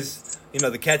about it,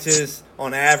 the catches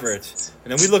on average,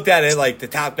 and then we looked at it like the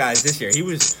top guys this year. He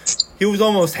was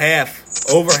almost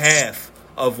over half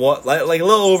of what, like a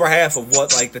little over half of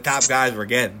what like the top guys were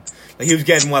getting. Like, he was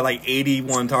getting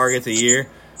 81 targets a year,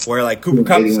 where like Cooper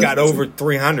Kupp's got over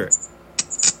 300.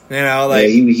 You know, like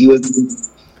he was.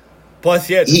 Plus,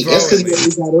 yeah, That's because he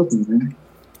always got open, man.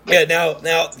 Yeah, now,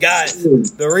 guys,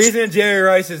 the reason Jerry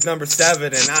Rice is number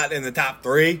 7 and not in the top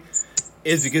 3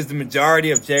 is because the majority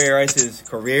of Jerry Rice's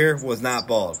career was not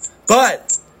bald.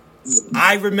 But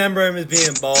I remember him as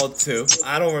being bald, too.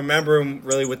 I don't remember him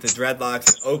really with the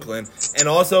dreadlocks in Oakland. And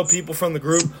also, people from the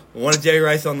group wanted Jerry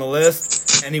Rice on the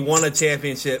list, and he won a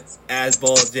championship as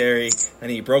Bald Jerry,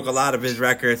 and he broke a lot of his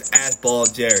records as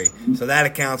Bald Jerry. So that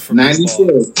accounts for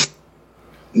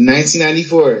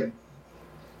 1994.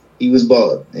 He was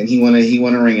bald, and he won a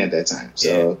ring at that time.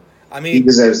 So I mean, he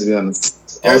deserves to be on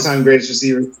the all-time greatest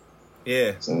receiver.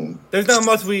 Yeah. So there's not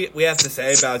much we have to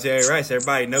say about Jerry Rice.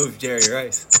 Everybody knows Jerry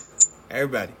Rice.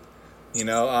 Everybody. You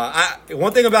know,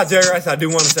 one thing about Jerry Rice I do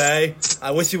want to say,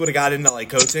 I wish he would have got into like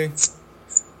coaching.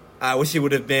 I wish he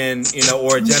would have been, you know,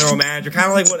 or a general manager, kind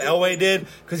of like what Elway did,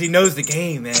 because he knows the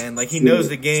game, man. Like he knows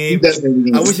the game.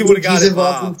 I wish he would have got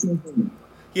involved.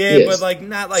 Yeah, yes. But like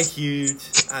not like huge.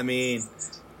 I mean,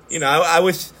 you know, I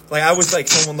wish like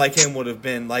someone like him would have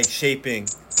been like shaping,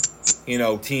 you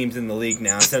know, teams in the league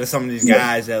now instead of some of these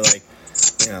guys that like,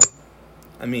 you know,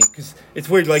 I mean, because it's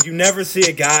weird. Like you never see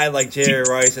a guy like Jerry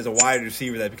Rice as a wide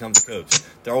receiver that becomes a coach.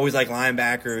 They're always like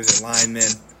linebackers and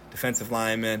linemen, defensive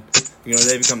linemen. You know,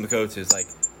 they become the coaches. Like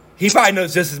he probably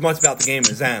knows just as much about the game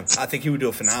as them. I think he would do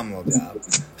a phenomenal job.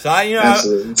 So I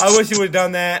wish he would have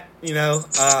done that. You know.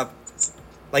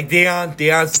 Like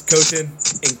Deion's coaching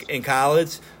in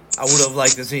college, I would have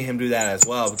liked to see him do that as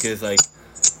well because, like,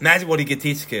 imagine what he could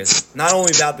teach kids. Not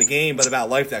only about the game, but about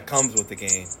life that comes with the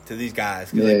game to these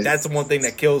guys. Yeah. Like, that's the one thing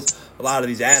that kills a lot of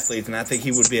these athletes, and I think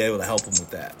he would be able to help them with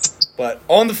that. But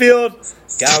on the field,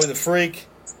 guy was a freak.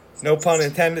 No pun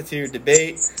intended to your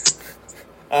debate.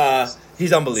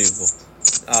 He's unbelievable.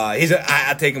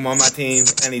 I take him on my team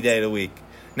any day of the week.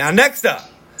 Now, next up,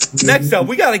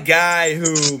 we got a guy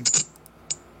who,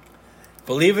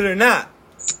 believe it or not,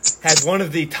 has one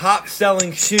of the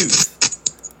top-selling shoes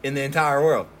in the entire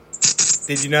world.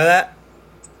 Did you know that?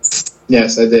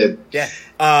 Yes, I did. Yeah.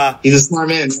 He's a smart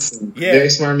man. Yeah. Very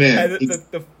smart man.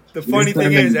 The funny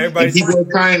thing is, everybody's... And people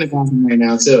are crying about him right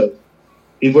now, too.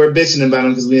 People are bitching about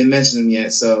him because we didn't mention him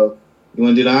yet. So, you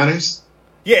want to do the honors?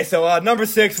 Yeah, so number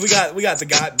 6, we got the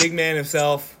guy, big man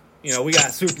himself. You know, we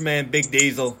got Superman, Big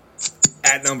Diesel,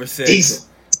 at number 6. Diesel.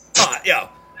 Yo.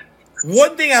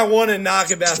 One thing I want to knock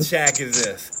about Shaq is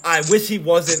this. I wish he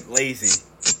wasn't lazy.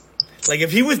 Like,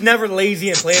 if he was never lazy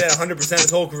and played at 100% his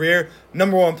whole career,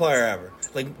 number 1 player ever.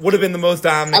 Like, would have been the most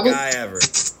dominant guy ever.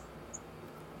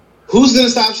 Who's going to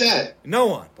stop Shaq? No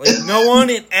one. Like, no one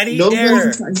in any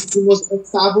era. He's the most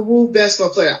unstoppable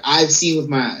basketball player I've seen with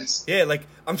my eyes. Yeah, like,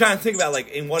 I'm trying to think about, like,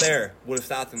 in what era would have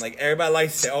stopped him. Like, everybody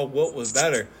likes to say, oh, Wilt was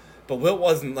better. But Wilt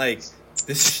wasn't, like,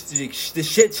 the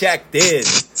shit Shaq did.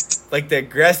 Like, the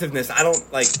aggressiveness, I don't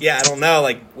know,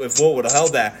 like, if Wilt would have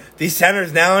held that. These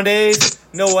centers nowadays,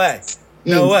 no way.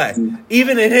 No way.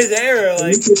 Even in his era,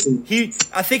 like,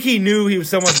 I think he knew he was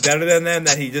so much better than them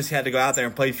that he just had to go out there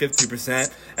and play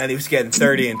 50%, and he was getting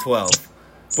 30 and 12.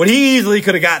 But he easily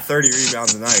could have got 30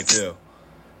 rebounds a night, too.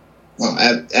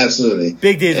 Oh, absolutely.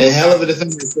 Big deal. A hell of a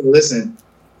defender. So listen,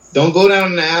 don't go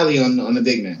down in the alley on the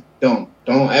big man. Don't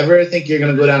ever think you're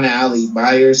going to go down the alley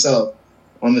by yourself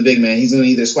on the big man. He's going to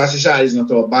either squash a shot or he's going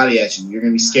to throw a body at you. You're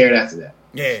going to be scared after that.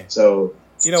 Yeah. So,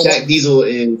 you know, Shaq Diesel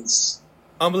is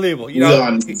unbelievable. You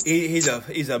know,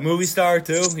 he's a movie star,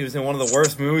 too. He was in one of the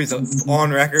worst movies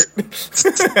on record.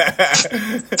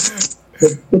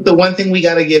 But the one thing we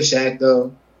got to give Shaq,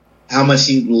 though, how much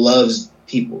he loves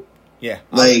people. Yeah.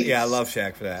 I love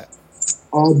Shaq for that.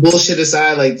 All bullshit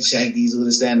aside, like Shaq Diesel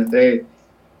to stand in third,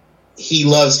 he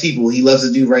loves people. He loves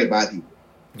to do right by people.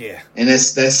 Yeah. And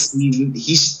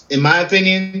he's in my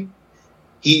opinion,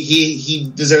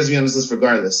 he deserves to be on this list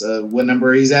regardless of what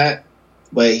number he's at.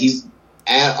 But he's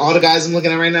at all the guys I'm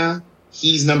looking at right now,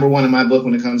 he's number 1 in my book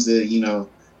when it comes to, you know,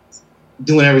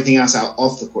 doing everything else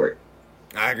off the court.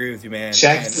 I agree with you, man.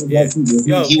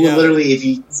 Shaq, he will literally, if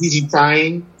he sees you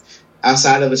crying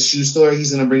outside of a shoe store,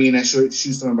 he's gonna bring you in that shoe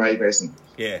store and buy you a pair of sneakers.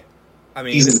 Yeah, I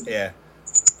mean, yeah.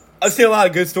 I've seen a lot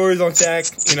of good stories on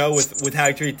Shaq. You know, with how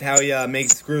he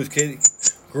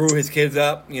grew his kids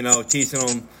up. You know, teaching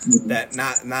them that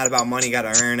not about money,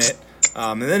 got to earn it.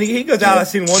 And then he goes out. I've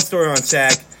seen one story on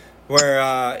Shaq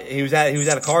where he was at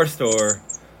a car store,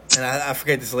 and I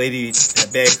forget, this lady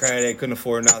had bad credit, couldn't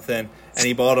afford nothing, and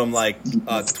he bought him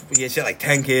she had like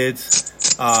 10 kids.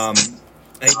 And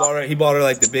he bought her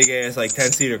like the big ass like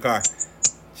 10-seater car.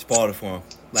 She bought it for him.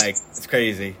 Like, it's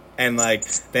crazy. And like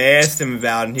they asked him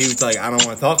about it, and he was like, I don't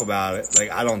want to talk about it.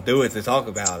 Like, I don't do it to talk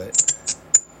about it.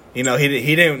 he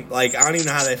didn't like. I don't even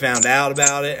know how they found out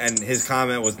about it, and his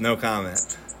comment was no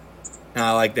comment. And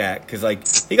I like that because like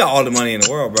he got all the money in the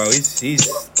world, bro. He's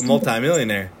a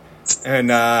multimillionaire, and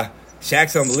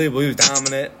Shaq's unbelievable. He was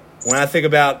dominant. When I think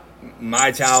about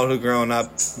my childhood growing up,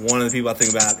 one of the people I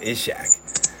think about is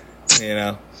Shaq. You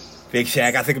know, Big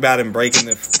Shaq. I think about him breaking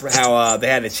how they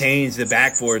had to change the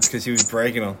backboards because he was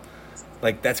breaking them.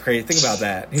 Like that's crazy. Think about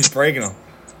that. He was breaking them.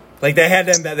 Like they had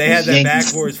them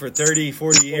backboards for 30,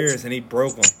 40 years, and he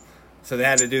broke them. So they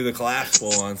had to do the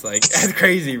collapsible ones. Like that's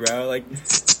crazy, bro. Like,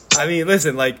 I mean,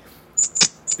 listen, like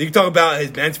you can talk about his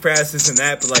bench press, this and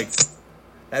that, but like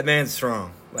that man's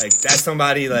strong. Like that's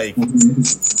somebody like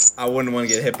I wouldn't want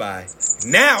to get hit by.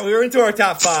 Now we're into our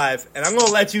top 5, and I'm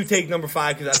gonna let you take number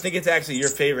 5 because I think it's actually your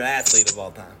favorite athlete of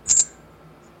all time.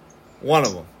 One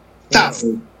of them.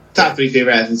 Top 3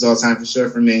 favorite athletes of all time for sure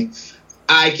for me.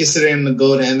 I consider him the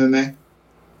GOAT of MMA.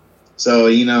 So,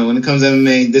 you know, when it comes to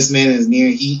MMA, this man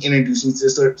he introduced me to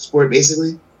the sport,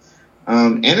 basically.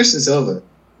 Anderson Silva.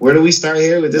 Where do we start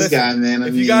here with this guy, man?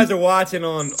 If you guys are watching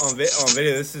on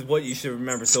video, this is what you should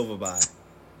remember Silva by.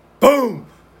 Boom!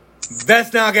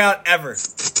 Best knockout ever.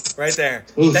 Right there.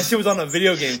 Oof. That shit was on a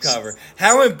video game cover.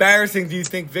 How embarrassing do you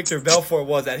think Victor Belfort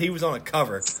was that he was on a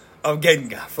cover of getting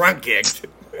front kicked?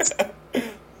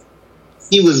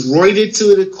 He was roided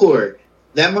to the core.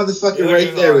 That motherfucker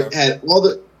right there had all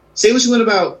the... Say what you want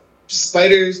about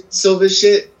Spider Silva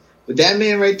shit, but that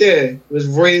man right there was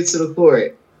roided to the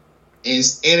core.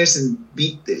 And Anderson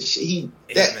beat this shit.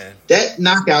 That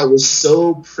knockout was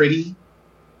so pretty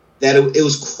that it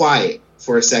was quiet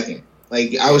for a second.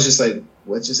 Like, I was just like,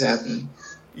 what just happened?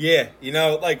 Yeah, you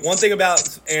know, like, one thing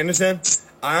about Anderson,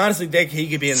 I honestly think he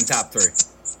could be in the top 3.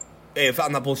 If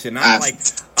I'm not bullshitting.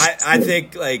 I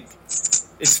think, like,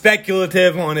 it's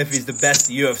speculative on if he's the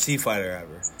best UFC fighter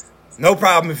ever. No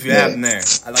problem if you have him there.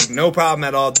 No problem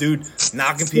at all. Dude,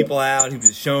 knocking people out. He was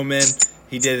a showman.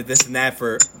 He did it, this and that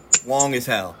for long as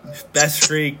hell. Best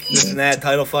streak, this and that,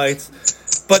 title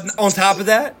fights. But on top of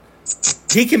that,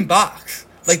 he can box.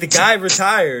 Like, the guy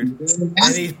retired,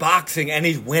 and he's boxing, and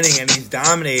he's winning, and he's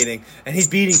dominating, and he's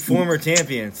beating former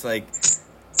champions. Like,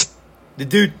 the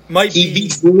dude might be... He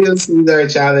beat Julio Cesar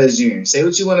Chavez Jr. Say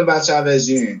what you want about Chavez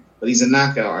Jr., but he's a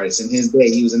knockout artist. In his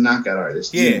day, he was a knockout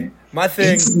artist. Yeah, Jr. My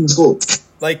thing... He's cool.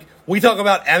 Like, we talk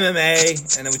about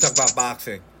MMA, and then we talk about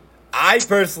boxing. I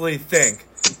personally think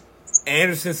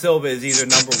Anderson Silva is either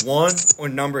number 1 or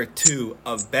number 2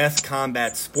 of best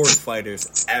combat sports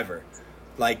fighters ever.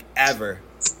 Like, ever.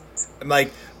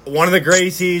 Like, one of the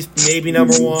Gracies, maybe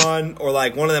number 1, or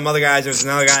like one of them other guys. There's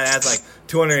another guy that has like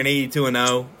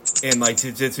 282-0 in like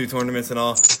jiu-jitsu tournaments and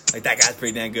all. Like, that guy's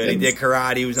pretty damn good. He did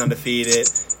karate. He was undefeated.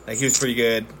 Like, he was pretty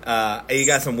good. He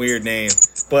got some weird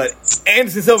names. But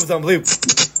Anderson Silva's unbelievable.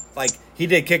 Like, he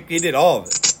did all of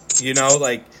it. You know,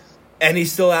 like, and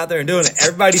he's still out there and doing it.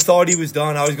 Everybody thought he was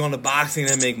done. I was going to boxing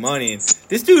and make money. And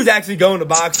this dude's actually going to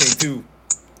boxing too.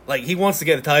 Like, he wants to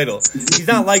get a title. He's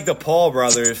not like the Paul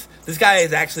brothers. This guy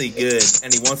is actually good,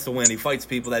 and he wants to win. He fights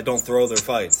people that don't throw their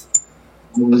fights.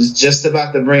 I was just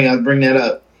about to bring that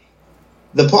up.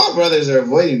 The Paul brothers are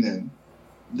avoiding him.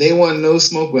 They want no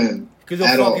smoke with him. Because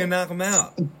he'll fucking knock him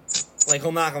out. Like,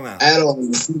 he'll knock him out. At all.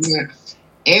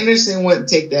 Anderson wouldn't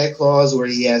take that clause where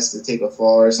he has to take a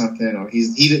fall or something, or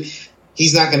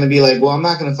he's not going to be like, well, I'm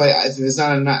not going to fight. If it's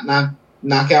not a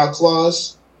knockout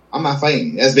clause, I'm not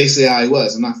fighting. That's basically how he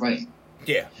was. I'm not fighting.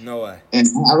 Yeah, no way. And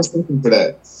I was thinking for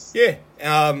that. Yeah.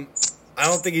 I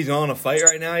don't think he's on a fight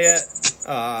right now yet.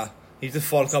 He just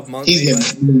fought a couple months ago.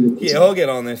 Yeah, he'll get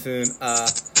on there soon.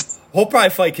 He'll probably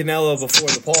fight Canelo before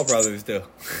the Paul brothers do.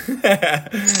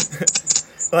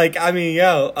 Like, I mean,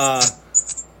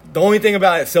 the only thing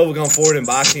about Silva going forward in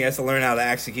boxing, he has to learn how to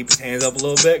actually keep his hands up a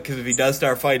little bit, because if he does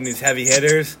start fighting these heavy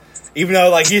hitters, even though,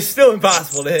 like, he's still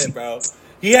impossible to hit, bro.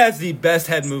 He has the best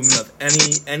head movement of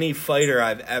any fighter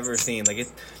I've ever seen. Like,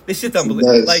 this shit's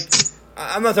unbelievable. Like,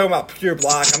 I'm not talking about pure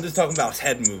block. I'm just talking about his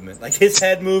head movement. Like, his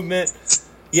head movement,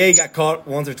 yeah, he got caught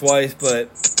once or twice,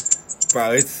 but,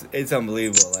 bro, it's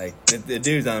unbelievable. Like, the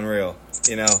dude's unreal,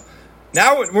 you know.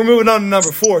 Now we're moving on to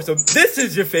number 4. So this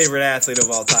is your favorite athlete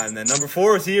of all time, then. Number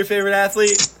 4, is he your favorite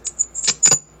athlete?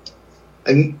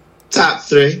 Top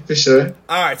 3, for sure.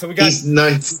 All right, so we got... He's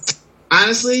nice.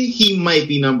 Honestly, he might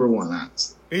be number 1,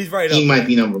 honestly. He's right up. He might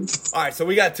be number 1. All right, so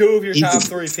we got 2 of your top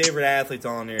 3 favorite athletes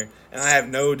on here, and I have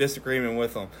no disagreement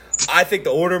with them. I think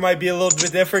the order might be a little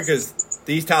bit different because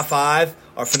these top 5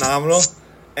 are phenomenal,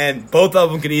 and both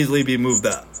of them could easily be moved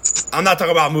up. I'm not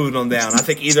talking about moving them down. I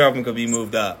think either of them could be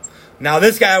moved up. Now,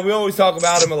 this guy, we always talk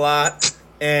about him a lot,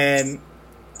 and,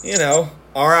 you know,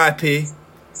 R.I.P.,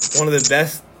 one of the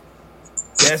best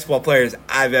basketball players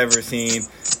I've ever seen.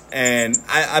 And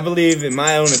I believe, in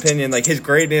my own opinion, like his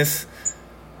greatness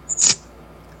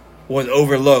was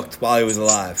overlooked while he was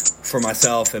alive for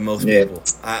myself and most people.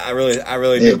 I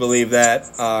really do believe that.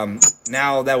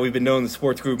 Now that we've been doing the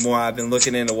sports group more, I've been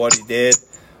looking into what he did.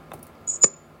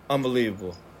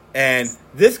 Unbelievable. And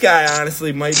this guy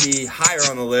honestly might be higher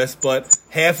on the list, but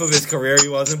half of his career he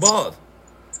wasn't bald.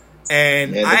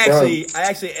 And I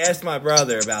actually asked my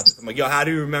brother about this. I'm like, yo, how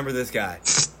do you remember this guy?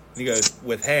 And he goes,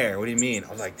 with hair. What do you mean?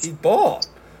 I was like, he's bald.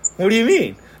 What do you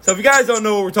mean? So if you guys don't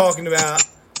know what we're talking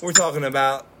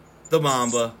about the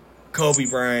Mamba, Kobe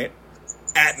Bryant,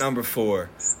 at number 4.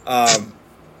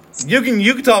 You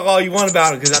can talk all you want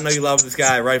about him because I know you love this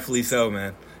guy, rightfully so,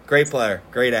 man. Great player,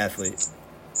 great athlete.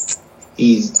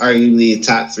 He's arguably a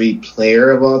top 3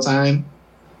 player of all time.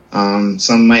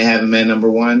 Some might have him at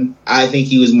number 1. I think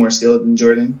he was more skilled than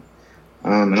Jordan.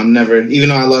 And I'm never, even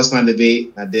though I lost my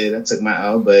debate, I took my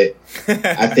L, but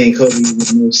I think Kobe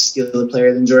was a more skilled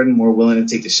player than Jordan, more willing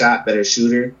to take the shot, better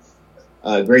shooter,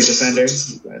 great defender.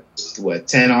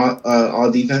 10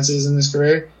 all defenses in his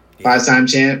career, 5-time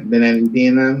champ, been MVP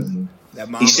in them.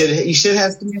 He should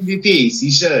have 3 MVPs. He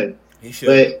should.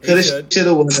 But should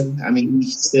have won. I mean,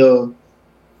 he's still.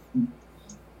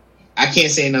 I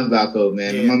can't say enough about Kobe,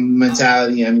 man. Yeah. My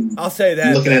mentality. I mean, I'll say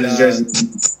that. Looking at his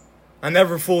jersey. I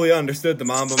never fully understood the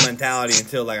Mamba mentality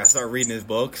until I started reading his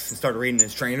books and started reading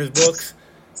his trainer's books,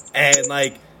 and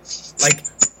like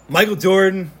Michael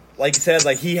Jordan, like you said,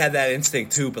 like he had that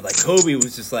instinct too, but like Kobe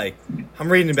was just like,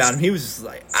 I'm reading about him. He was just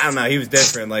like, I don't know, he was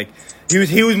different. Like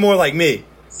he was more like me.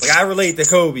 Like I relate to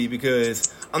Kobe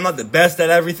because I'm not the best at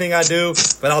everything I do,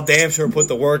 but I'll damn sure put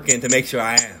the work in to make sure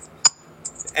I am.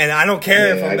 And I don't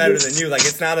care if I'm better than you. Like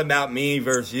it's not about me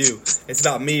versus you. It's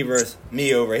about me versus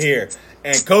me over here.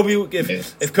 And Kobe,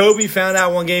 if Kobe found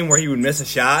out one game where he would miss a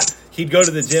shot, he'd go to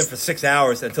the gym for 6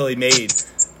 hours until he made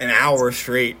an hour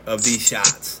straight of these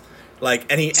shots.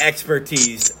 Like, and he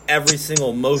expertised every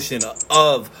single motion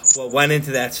of what went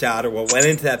into that shot or what went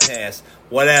into that pass,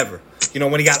 whatever. You know,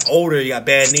 when he got older, he got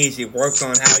bad knees. He worked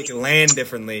on how he could land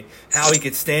differently, how he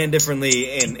could stand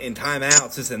differently in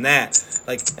timeouts, this and that.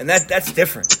 Like, and that's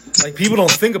different. Like, people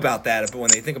don't think about that, but when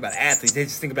they think about athletes, they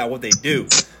just think about what they do.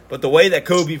 But the way that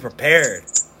Kobe prepared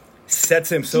sets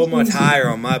him so much higher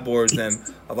on my boards than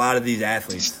a lot of these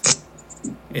athletes.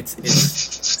 It's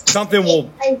something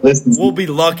we'll be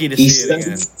lucky to see it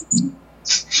again.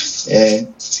 Yeah,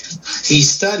 he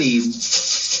studied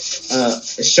a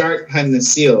shark hunting a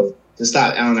seal to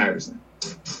stop Allen Iverson. Do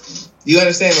you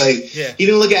understand? Like, He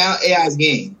didn't look at AI's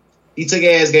game. He took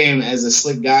AI's game as a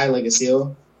slick guy like a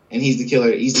seal, and he's the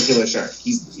killer. He's the killer shark.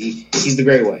 He's the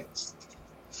great white.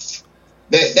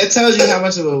 That tells you how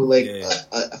much of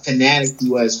a fanatic he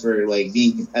was for like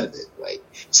being competitive, like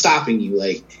stopping you.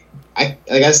 Like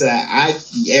I said,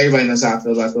 everybody knows how I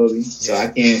feel about Kobe, so I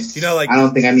can't. You know, like I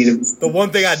don't think I need to. The one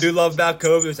thing I do love about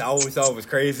Kobe, which I always thought was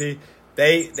crazy,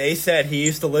 they said he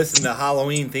used to listen to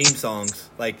Halloween theme songs,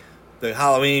 like the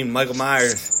Halloween Michael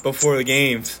Myers before the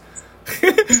games.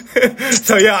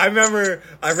 So yeah, I remember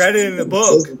I read it in the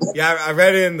book. Yeah, I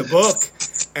read it in the book,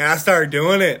 and I started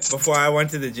doing it before I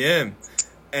went to the gym.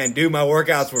 And dude, my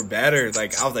workouts were better.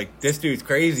 Like I was like, this dude's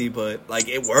crazy, but like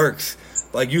it works.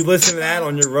 Like you listen to that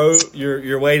on your road,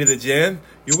 your way to the gym,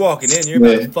 you're walking in, you're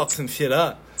about to fuck some shit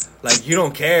up. Like you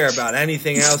don't care about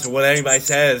anything else or what anybody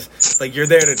says. Like you're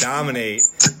there to dominate.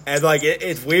 And like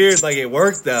it's weird, like it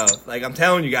worked though. Like I'm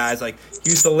telling you guys, like he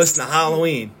used to listen to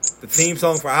Halloween, the theme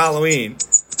song for Halloween,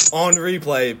 on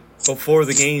replay before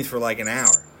the games for like an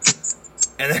hour.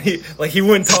 And then he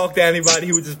wouldn't talk to anybody,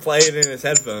 he would just play it in his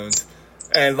headphones.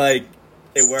 And, like,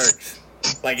 it works.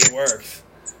 Like, it works.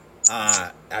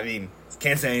 I mean,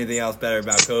 can't say anything else better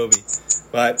about Kobe.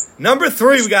 But number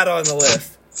 3 we got on the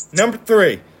list. Number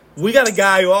 3. We got a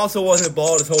guy who also wasn't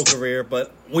bald his whole career,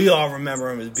 but we all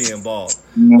remember him as being bald.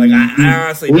 Like, I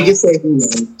honestly don't. We can say he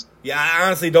was. Yeah, I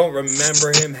honestly don't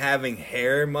remember him having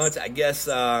hair much. I guess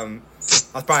I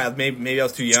was probably, maybe I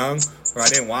was too young, or I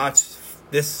didn't watch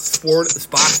this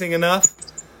boxing enough.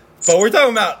 But we're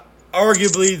talking about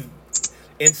arguably...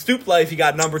 In Stoop Life, he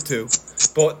got number 2.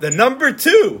 But the number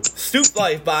 2 Stoop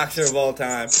Life boxer of all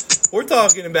time, we're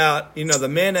talking about, you know, the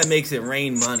man that makes it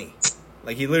rain money.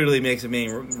 Like, he literally makes it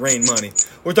rain money.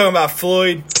 We're talking about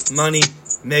Floyd Money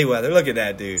Mayweather. Look at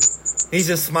that dude. He's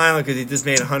just smiling because he just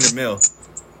made $100 million.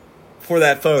 For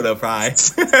that photo, probably.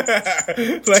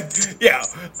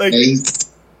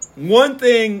 One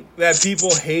thing that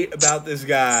people hate about this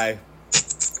guy,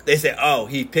 they say, oh,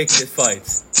 he picks his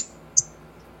fights.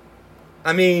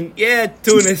 I mean, yeah,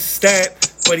 to an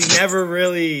extent, but he never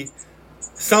really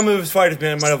some of his fighters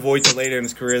might have voiced it later in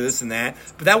his career, this and that,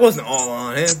 but that wasn't all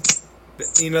on him.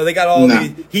 You know, they got all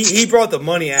these. He brought the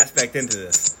money aspect into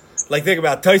this. Like, think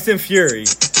about Tyson Fury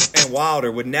and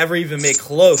Wilder would never even make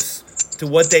close to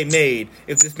what they made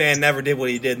if this man never did what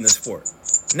he did in the sport.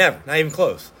 Never, not even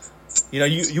close. You know,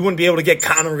 you wouldn't be able to get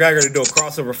Conor McGregor to do a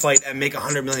crossover fight and make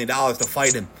 $100 million to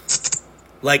fight him.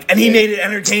 Like, and he made it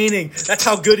entertaining. That's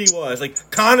how good he was. Like,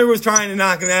 Conor was trying to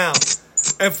knock him out,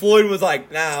 and Floyd was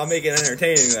like, "Nah, I'll make it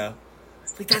entertaining though."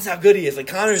 Like, that's how good he is. Like,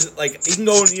 Conor's like, he can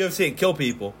go in the UFC and kill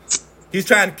people. He was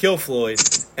trying to kill Floyd,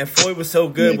 and Floyd was so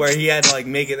good where he had to like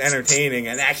make it entertaining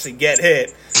and actually get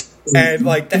hit. And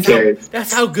like,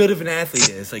 that's how good of an athlete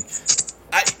he is. Like,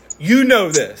 you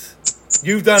know this.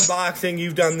 You've done boxing.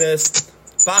 You've done this.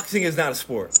 Boxing is not a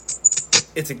sport.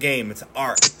 It's a game. It's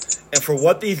art. And for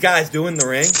what these guys do in the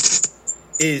ring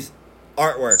is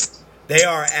artwork. They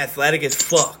are athletic as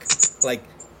fuck.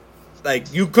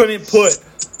 Like you couldn't put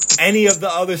any of the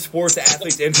other sports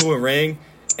athletes into a ring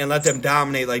and let them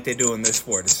dominate like they do in this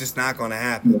sport. It's just not going to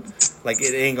happen. Like,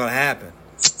 it ain't going to happen.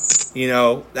 You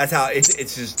know, that's how it's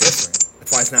just different.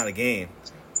 That's why it's not a game.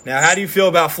 Now, how do you feel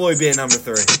about Floyd being number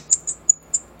 3?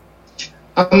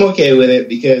 I'm okay with it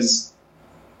because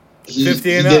he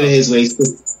did it his way.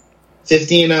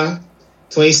 50-0,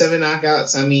 27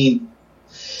 knockouts. I mean,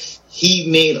 he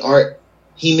made art.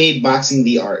 He made boxing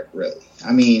the art, really.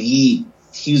 I mean, he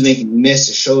was making miss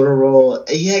a shoulder roll.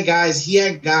 He had guys.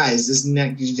 This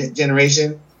next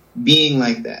generation being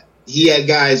like that. He had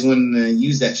guys wanting to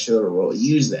use that shoulder roll,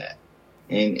 use that,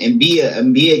 and be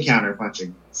a counter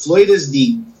puncher. Floyd is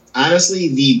honestly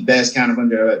the best counter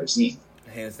puncher I've ever seen.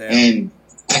 Hands down. And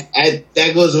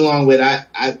that goes along with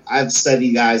I've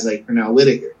studied guys like Pernell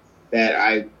Whitaker that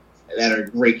are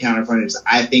great counter punchers.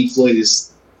 I think Floyd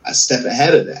is a step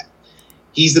ahead of that.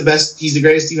 He's the best. He's the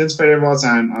greatest defensive fighter of all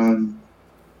time.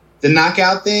 The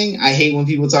knockout thing, I hate when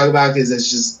people talk about because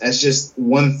that's just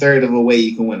 1/3 of a way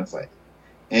you can win a fight.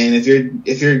 And if you're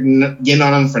getting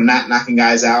on him for not knocking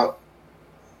guys out,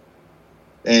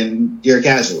 then you're a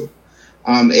casual.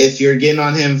 If you're getting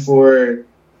on him for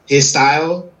his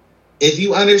style, if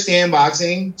you understand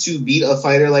boxing, to beat a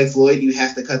fighter like Floyd, you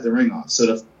have to cut the ring off. So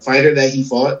the fighter that he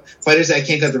fought, fighters that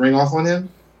can't cut the ring off on him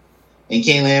and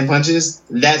can't land punches,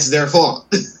 that's their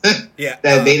fault. Yeah,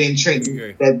 that they didn't train,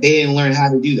 that they didn't learn how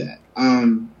to do that.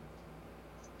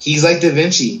 He's like Da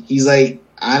Vinci. He's like,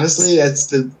 honestly,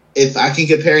 if I can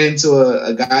compare him to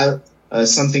a guy,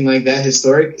 something like that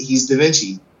historic, he's Da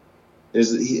Vinci.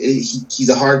 He's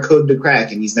a hard code to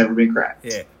crack, and he's never been cracked.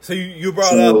 Yeah. So you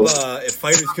brought up if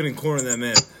fighters couldn't corner them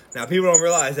in. Now, people don't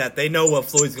realize that they know what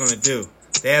Floyd's going to do.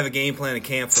 They have a game plan in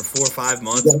camp for 4 or 5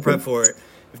 months to prep for it.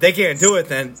 If they can't do it,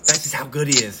 then that's just how good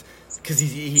he is. Because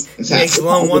he makes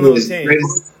along one of those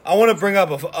things. I want to bring up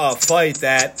a fight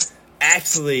that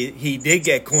actually he did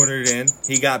get cornered in.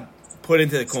 He got put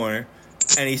into the corner,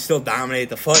 and he still dominated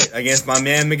the fight against my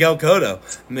man Miguel Cotto.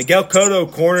 Miguel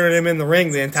Cotto cornered him in the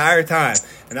ring the entire time.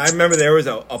 And I remember there was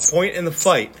a point in the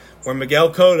fight where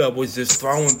Miguel Cotto was just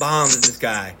throwing bombs at this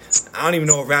guy. I don't even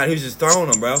know what round. He was just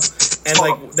throwing them, bro. And,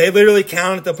 like, they literally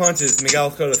counted the punches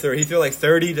Miguel Cotto threw. He threw, like,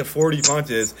 30 to 40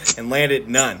 punches and landed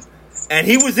none. And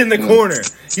he was in the corner.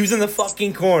 He was in the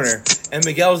fucking corner. And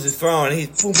Miguel was just throwing.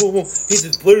 He's boom, boom, boom. He's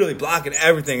just literally blocking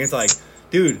everything. It's like,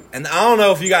 dude. And I don't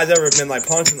know if you guys ever been, like,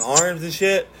 punching the arms and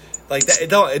shit. Like, that, it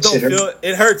don't feel,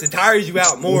 it hurts. It tires you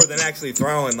out more than actually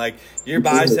throwing. Like, your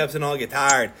biceps and all get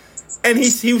tired. And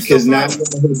he was so now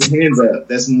his hands up.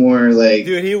 That's more like,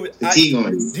 dude, fatigue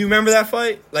on you. Do you remember that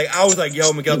fight? Like, I was like,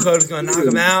 yo, Miguel Cotto's gonna knock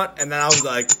him out, and then I was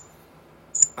like,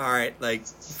 all right, like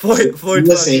Floyd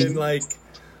fucking like.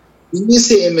 He was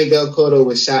hitting Miguel Cotto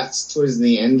with shots towards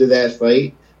the end of that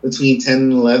fight between 10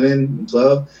 and 11 and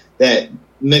 12 that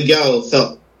Miguel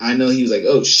felt. I know he was like,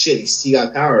 oh shit, he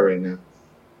got power right now.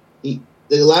 A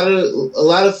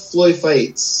lot of Floyd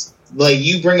fights, like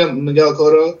you bring up Miguel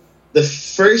Cotto. The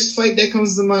first fight that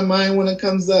comes to my mind when it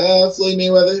comes to Floyd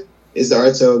Mayweather is the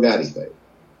Arturo Gatti fight.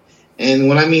 And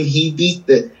when I mean he beat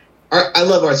I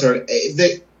love Arturo.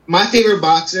 My favorite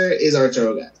boxer is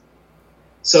Arturo Gatti.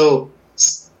 So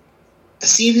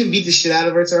seeing him beat the shit out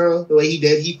of Arturo the way he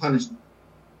did, he punished him.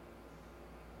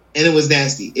 And it was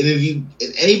nasty. And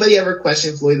if anybody ever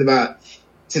questioned Floyd about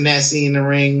tenacity in the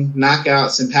ring,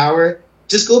 knockouts, and power,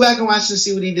 just go back and watch and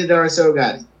see what he did to Arturo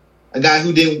Gatti. A guy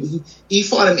he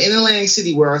fought him in Atlantic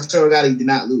City where Arturo Gatti did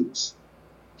not lose.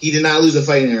 He did not lose a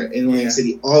fight in Atlantic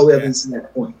City all the way up until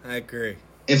that point. I agree.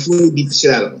 And Floyd beat the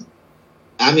shit out of him.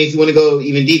 I mean, if you want to go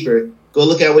even deeper, go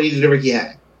look at what he did to Ricky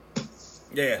Hatton.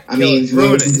 Yeah. I mean,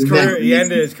 ruined his career. He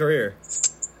ended his career.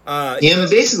 Yeah,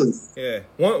 basically. Yeah.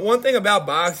 One thing about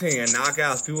boxing and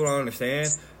knockouts people don't understand,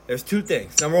 there's two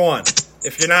things. Number one,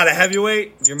 if you're not a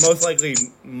heavyweight, you're most likely,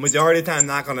 majority of the time,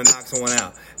 not going to knock someone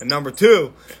out. And number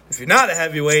two, if you're not a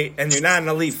heavyweight and you're not an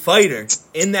elite fighter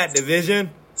in that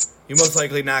division, you're most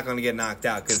likely not going to get knocked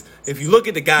out. Because if you look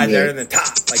at the guys that are in the top,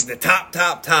 like the top,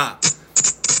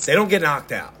 they don't get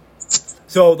knocked out.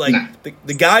 So, like,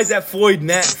 the guys that Floyd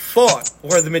Nat fought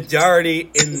were the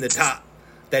majority in the top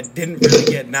that didn't really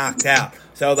get knocked out.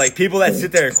 So, like, people that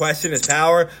sit there and question his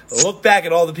power, look back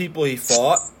at all the people he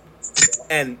fought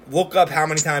and look up how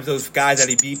many times those guys that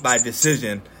he beat by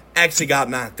decision actually got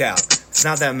knocked out. It's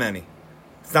not that many.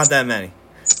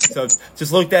 So,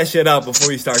 just look that shit up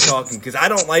before you start talking, because I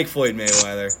don't like Floyd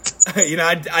Mayweather. You know,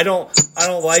 I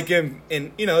don't like him,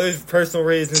 and, you know, there's personal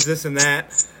reasons, this and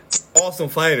that. Awesome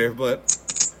fighter, but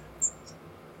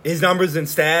his numbers and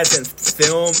stats and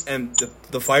film and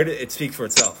the fighter, it speaks for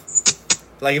itself.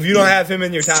 Like, if you don't have him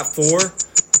in your top four,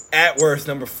 at worst,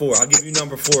 number 4. I'll give you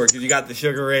number 4 because you got the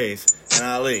Sugar Rays and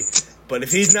Ali. But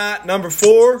if he's not number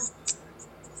 4,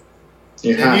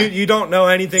 you don't know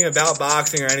anything about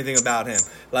boxing or anything about him.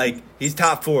 Like, he's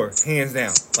top 4, hands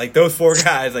down. Like, those 4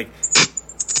 guys, like,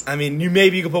 I mean, you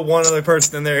can put one other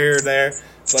person in there here or there,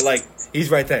 but, like, he's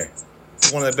right there.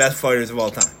 One of the best fighters of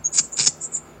all time.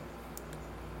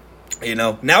 You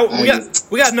know, now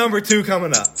we got number 2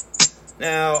 coming up.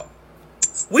 Now,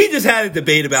 we just had a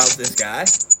debate about this guy,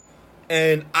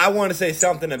 and I want to say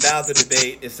something about the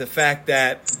debate. It's the fact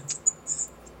that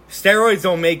steroids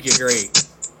don't make you great.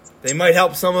 They might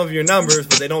help some of your numbers,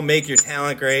 but they don't make your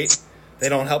talent great. They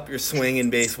don't help your swing in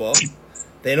baseball.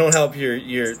 They don't help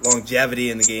your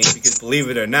longevity in the game because, believe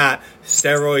it or not,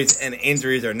 steroids and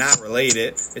injuries are not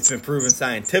related. It's been proven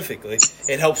scientifically.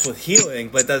 It helps with healing,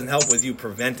 but it doesn't help with you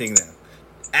preventing them.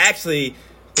 Actually,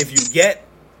 if you get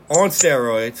on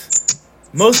steroids,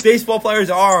 most baseball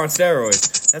players are on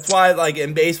steroids. That's why, like,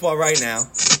 in baseball right now,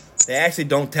 they actually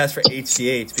don't test for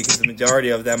HGH because the majority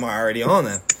of them are already on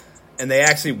them. And they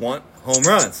actually want home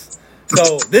runs.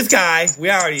 So, this guy, we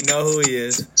already know who he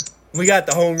is. We got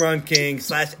the home run king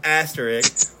 /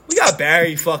 asterisk. We got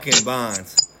Barry fucking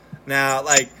Bonds. Now,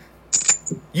 like,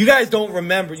 you guys don't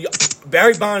remember.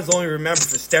 Barry Bonds is only remembered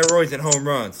for steroids and home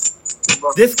runs.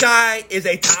 This guy is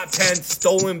a top 10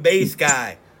 stolen base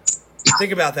guy.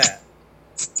 Think about that.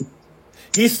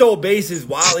 He stole bases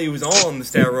while he was on the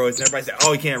steroids, and everybody said,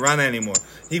 oh, he can't run anymore.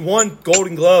 He won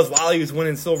Golden Gloves while he was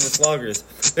winning Silver Sluggers.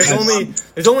 There's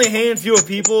only a handful of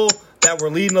people that were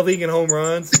leading the league in home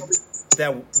runs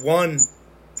that won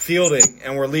fielding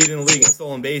and were leading the league in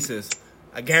stolen bases.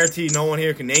 I guarantee no one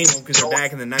here can name them because they're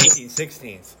back in the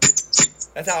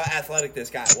 1916s. That's how athletic this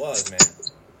guy was, man.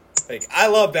 Like, I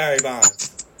love Barry Bonds.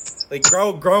 Like,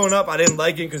 growing up, I didn't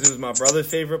like him because he was my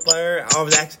brother's favorite player. I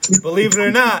was actually, believe it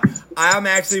or not,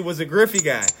 was a Griffey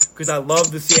guy because I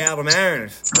loved the Seattle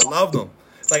Mariners. I loved them.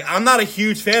 Like, I'm not a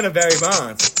huge fan of Barry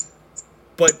Bonds,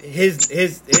 but his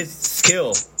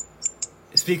skill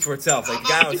speaks for itself. Like, the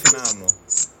guy was phenomenal.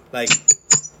 Like,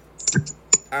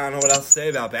 I don't know what else to say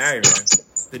about Barry, man.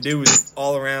 The dude was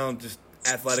all around just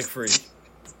athletic freak.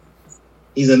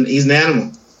 He's an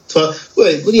animal. 12.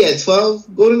 What do you have?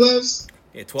 12 Golden Gloves?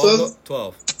 Yeah,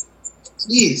 12.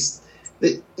 Jeez.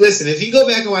 Listen, if you go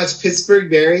back and watch Pittsburgh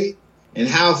Barry and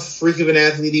how freak of an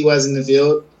athlete he was in the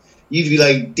field, you'd be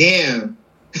like, damn.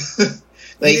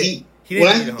 Like, he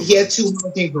had 2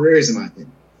 hunting careers, in my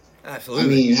opinion. Absolutely. I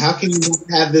mean, how can you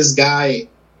have this guy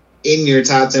in your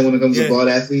top 10 when it comes to ball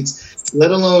athletes,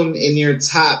 let alone in your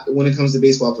top when it comes to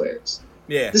baseball players?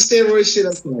 Yeah. The steroid shit,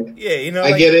 I'm like, yeah, you know,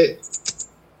 I get it.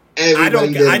 I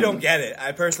don't get it.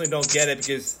 I personally don't get it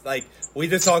because, like, we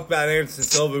just talked about Anderson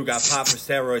Silva who got popped for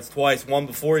steroids twice, one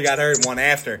before he got hurt and one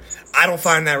after. I don't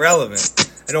find that relevant.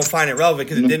 I don't find it relevant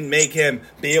because it didn't make him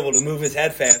be able to move his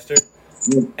head faster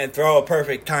and throw a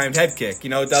perfect timed head kick. You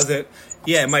know, it doesn't,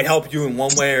 it might help you in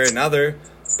one way or another,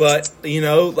 but, you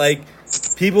know, like,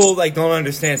 people, like, don't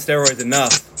understand steroids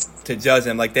enough to judge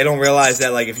them. Like, they don't realize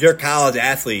that, like, if you're a college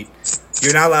athlete,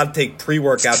 you're not allowed to take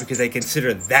pre-workout because they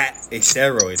consider that a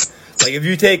steroid. Like, if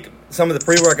you take some of the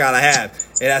pre-workout I have,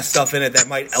 it has stuff in it that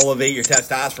might elevate your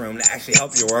testosterone to actually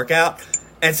help your workout.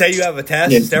 And say you have a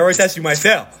test, steroid test, you might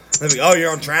fail. They'll be, oh,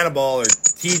 you're on Tranabol or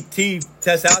T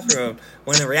testosterone,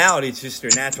 when in reality it's just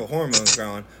your natural hormones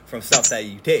growing from stuff that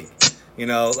you take. You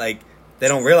know, like, they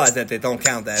don't realize that they don't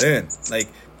count that in. Like,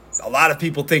 a lot of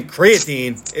people think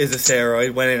creatine is a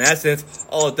steroid, when in essence,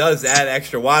 all it does is add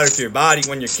extra water to your body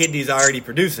when your kidneys already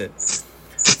produce it.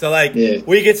 So, like,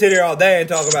 we could sit here all day and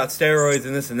talk about steroids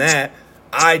and this and that.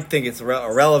 I think it's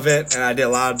irrelevant, and I did a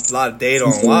lot of data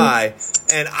on why.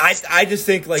 And I just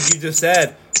think, like you just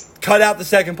said, cut out the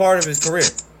second part of his career.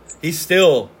 He's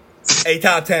still a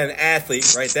top 10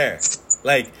 athlete right there.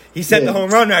 Like, he set the home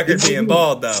run record being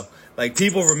bald, though. Like,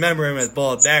 people remember him as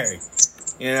Bald Barry.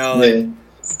 You know, like,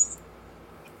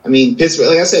 I mean, Pittsburgh.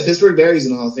 Like I said, Pittsburgh Barry's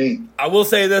in the Hall of Fame. I will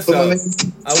say this, though.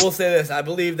 I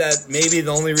believe that maybe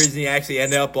the only reason he actually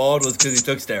ended up bald was because he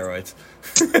took steroids.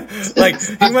 Like,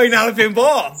 he might not have been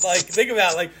bald. Like, think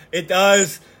about it. Like, it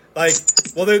does. Like,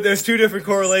 well, there's two different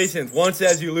correlations. One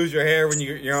says you lose your hair when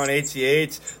you're on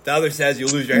HGH. The other says you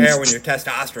lose your hair when your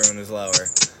testosterone is lower.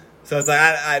 So it's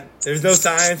like, there's no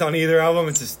science on either of them.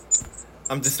 It's just,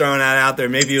 I'm just throwing that out there.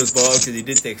 Maybe he was bald because he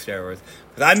did take steroids.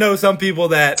 Because I know some people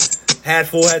that had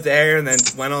full heads of hair and then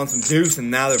went on some juice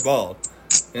and now they're bald.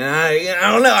 And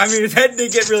I don't know. I mean, his head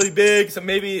did get really big, so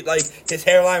maybe, like, his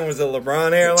hairline was a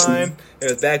LeBron hairline.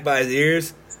 It was back by his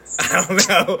ears. I don't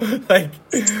know. Like,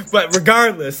 but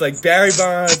regardless, like, Barry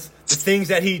Bonds, the things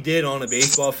that he did on a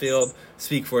baseball field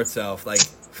speak for itself. Like,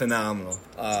 phenomenal.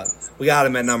 We got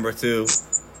him at number 2.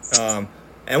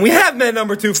 And we have him at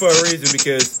number 2 for a reason,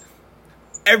 because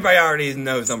everybody already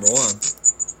knows number 1.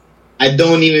 I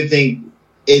don't even think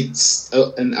it's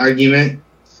an argument.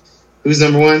 Who's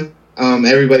number 1?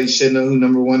 Everybody should know who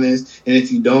number 1 is, and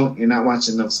if you don't, you're not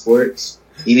watching enough sports.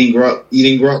 You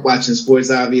didn't grow up watching sports,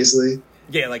 obviously.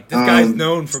 Yeah, like, this guy's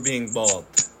known for being bald.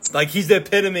 Like, he's the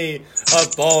epitome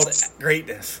of bald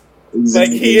greatness. Like,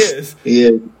 he is. He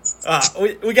is.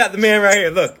 We got the man right here.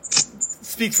 Look,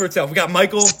 speaks for itself. We got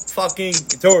Michael fucking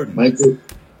Jordan.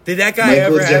 Did that guy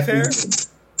ever have hair?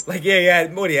 Like, yeah, he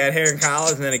had hair in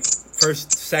college, and then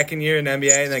second year in the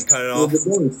NBA, and then cut it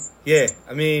off. Yeah,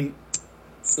 I mean,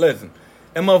 listen,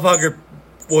 that motherfucker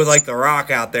was like The Rock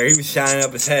out there. He was shining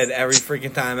up his head every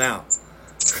freaking time out.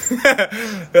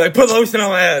 Like, put lotion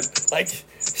on my head. Like,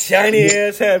 shiny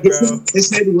ass head, bro. His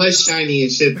head was shiny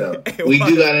as shit, though. We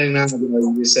do gotta acknowledge, like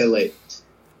you just said, like,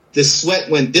 the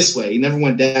sweat went this way. He never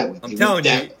went that way. I'm telling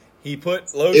you. He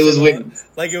put lotion. It was weird.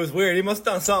 Like, it was weird. He must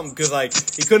have done something because, like,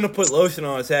 he couldn't have put lotion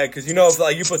on his head because, you know, if,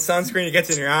 like, you put sunscreen, it gets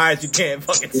in your eyes, you can't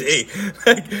fucking see.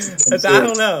 Like, I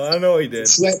don't know. I don't know what he did.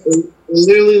 It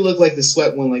literally looked like the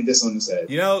sweat went like this on his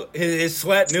head. You know, his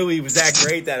sweat knew he was that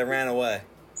great that it ran away.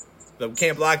 The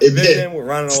can't block your vision, we're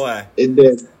running away. It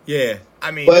did. Yeah. I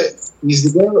mean. But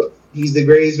he's the GOAT. He's the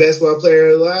greatest basketball player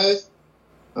alive.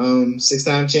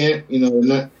 6-time champ. You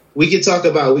know, we could talk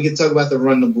about the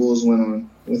run the Bulls went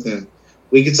on with him.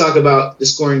 We could talk about the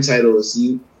scoring titles,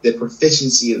 the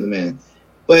proficiency of the man.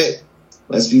 But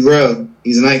let's be real,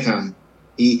 he's an icon.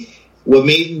 What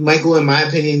made Michael, in my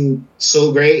opinion,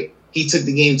 so great, he took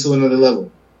the game to another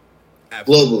level.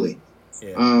 Absolutely. Globally.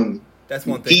 Yeah. That's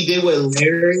one thing. He did what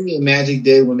Larry and Magic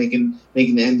did when making the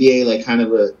NBA like kind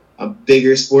of a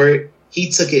bigger sport. He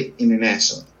took it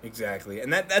international. Exactly.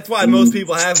 And that's why most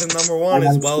people have him number 1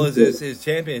 as well as his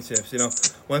championships. You know,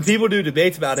 when people do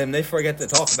debates about him, they forget to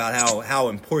talk about how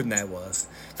important that was.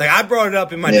 It's like, I brought it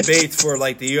up in my debates for,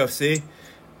 like, the UFC,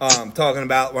 talking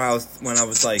about when I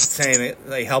was like saying it,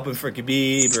 like, helping for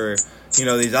Khabib or, you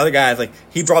know, these other guys. Like,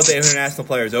 he brought the international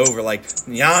players over. Like,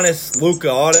 Giannis, Luka,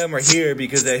 all them are here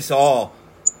because they saw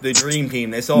the dream team.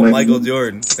 They saw Michael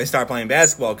Jordan. They started playing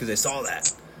basketball because they saw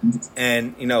that.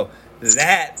 And, you know,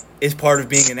 that is part of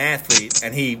being an athlete,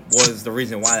 and he was the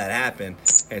reason why that happened.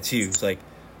 And it's huge. Like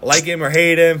him or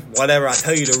hate him, whatever, I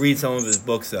tell you to read some of his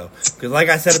books, though. Because like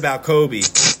I said about Kobe,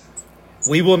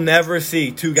 we will never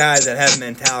see 2 guys that have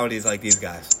mentalities like these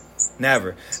guys.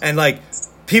 Never. And, like,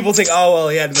 people think, oh, well,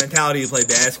 he had the mentality to play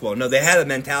basketball. No, they had a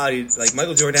mentality, like,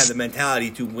 Michael Jordan had the mentality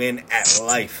to win at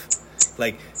life.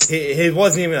 Like, it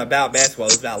wasn't even about basketball.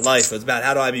 It was about life. It was about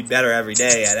how do I be better every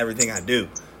day at everything I do.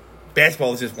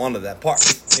 Basketball is just one of that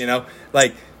parts, you know?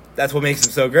 Like, that's what makes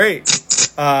him so great.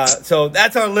 So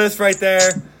that's our list right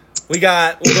there. We'll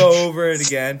go over it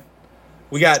again.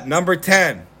 We got number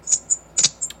 10,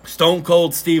 Stone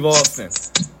Cold Steve Austin.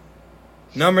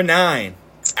 Number 9,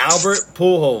 Albert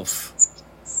Pujols.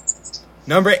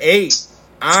 Number 8,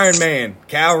 Iron Man,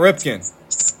 Cal Ripken.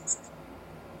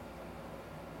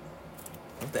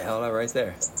 What the hell is that right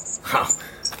there? Wow.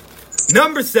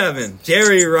 Number 7,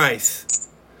 Jerry Rice.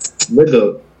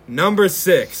 Number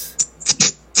 6,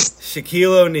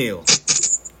 Shaquille O'Neal.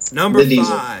 Number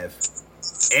 5,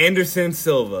 Anderson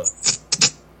Silva.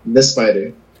 The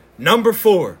Spider. Number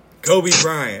 4, Kobe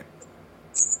Bryant.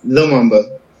 The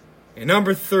Mamba. And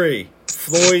number 3,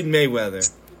 Floyd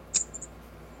Mayweather.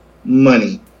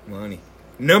 Money.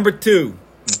 Number 2,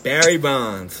 Barry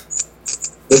Bonds.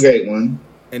 The great one.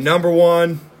 And number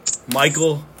 1,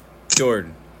 Michael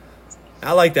Jordan.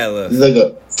 I like that list. The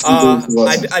GOAT.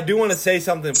 I do want to say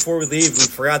something before we leave. We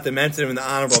forgot to mention him in the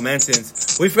honorable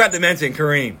mentions. We forgot to mention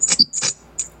Kareem.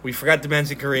 we forgot to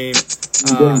mention Kareem.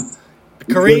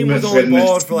 Kareem was only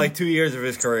bald for like 2 years of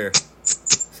his career,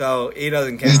 so he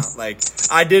doesn't count. Like,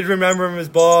 I did remember him as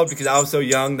bald because I was so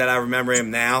young that I remember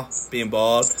him now being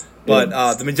bald.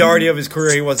 But the majority of his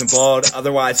career, he wasn't bald.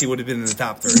 Otherwise, he would have been in the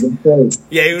top 3.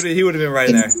 Yeah, he would have been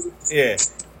right there. Yeah.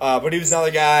 But he was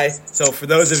another guy. So for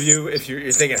those of you, if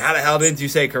you're thinking, how the hell didn't you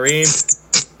say Kareem?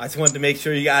 I just wanted to make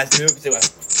sure you guys knew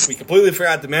because we completely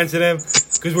forgot to mention him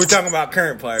because we're talking about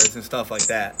current players and stuff like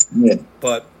that. Yeah.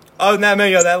 But other than that,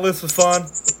 man, yo, that list was fun.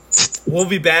 We'll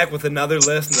be back with another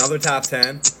list, another top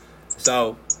 10.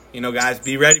 So, guys,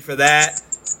 be ready for that.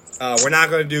 We're not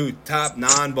going to do top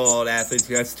non-bald athletes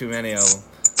because that's too many of them.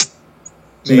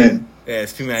 Too many. Yeah,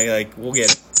 it's too many. Like, we'll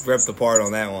get ripped apart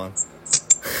on that one.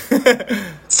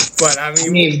 But, I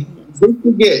mean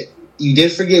you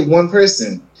did forget one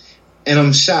person, and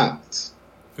I'm shocked.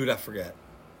 Who'd I forget?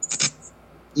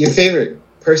 Your favorite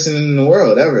person in the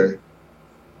world ever.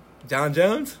 John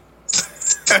Jones?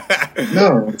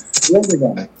 No, the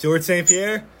other guy. George St.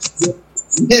 Pierre?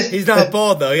 Yeah. He's not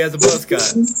bald, though. He has a buzz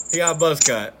cut. He got a buzz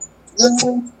cut.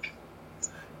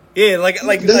 Yeah, like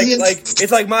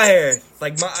it's like my hair.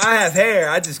 I have hair.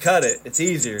 I just cut it. It's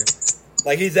easier.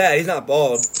 Like he's not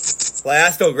bald. Like I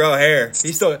still grow hair.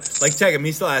 He still check him.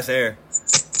 He still has hair.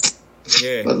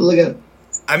 Yeah. But look at him.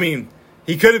 I mean,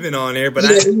 he could have been on here, but yeah.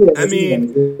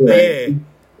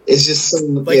 It's just so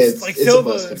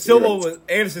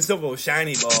Anderson Silva was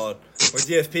shiny bald, where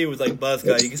GSP was like buzz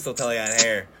cut. You can still tell he had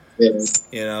hair.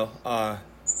 Yeah.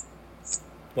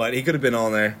 But he could have been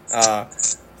on there.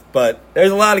 But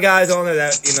there's a lot of guys on there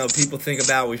that, people think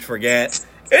about, we forget.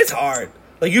 It's hard.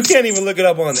 Like, you can't even look it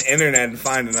up on the internet and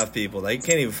find enough people. Like, you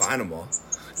can't even find them all.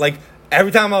 Like,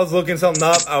 every time I was looking something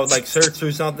up, I would, search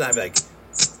through something. I'd be like,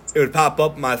 it would pop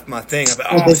up my thing. I'd be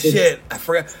like, oh, shit, I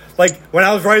forgot. Like, when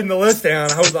I was writing the list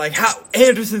down, I was like, how?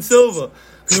 Anderson Silva.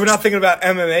 Because we're not thinking about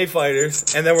MMA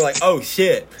fighters. And then we're like, oh,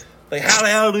 shit. Like, how the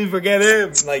hell did we forget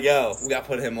him? Like, yo, we got to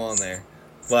put him on there.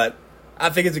 But I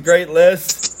think it's a great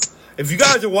list. If you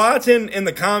guys are watching, in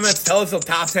the comments, tell us a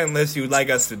top 10 list you would like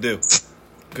us to do.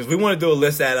 Because we want to do a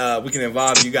list that we can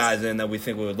involve you guys in that we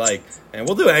think we would like. And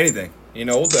we'll do anything.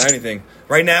 We'll do anything.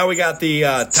 Right now, we got the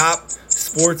top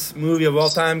sports movie of all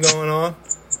time going on.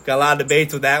 Got a lot of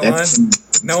debates with that one.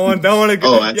 No one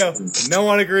agrees. No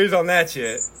one agrees on that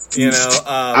shit.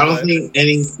 I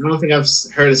don't think I've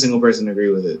heard a single person agree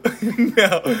with it.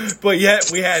 No, but yet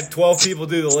we had 12 people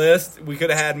do the list. We could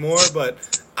have had more, but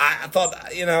I thought,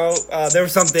 there were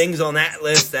some things on that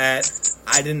list that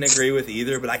I didn't agree with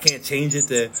either, but I can't change it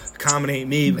to accommodate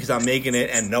me because I'm making it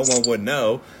and no one would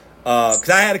know. Because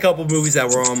I had a couple movies that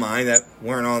were on mine that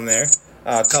weren't on there.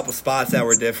 A couple spots that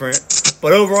were different.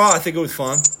 But overall, I think it was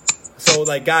fun. So,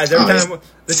 guys, every time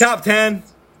the top 10,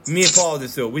 me and Paul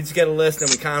just do it. We just get a list and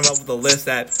we come up with a list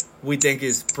that we think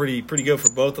is pretty good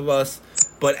for both of us.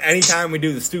 But anytime we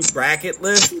do the Stoop bracket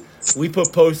list, we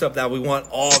put posts up that we want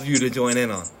all of you to join in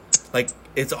on.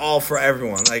 It's all for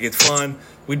everyone. It's fun.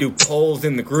 We do polls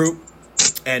in the group,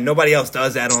 and nobody else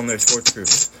does that on their sports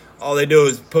groups. All they do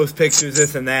is post pictures,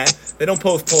 this and that. They don't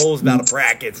post polls about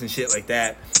brackets and shit like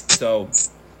that. So,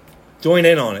 join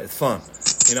in on it. It's fun.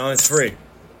 It's free.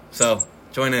 So,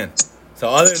 join in. So,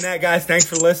 other than that, guys, thanks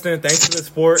for listening. Thanks for the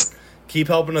support. Keep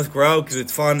helping us grow because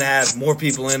it's fun to have more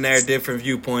people in there, different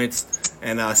viewpoints,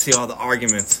 and see all the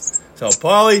arguments. So,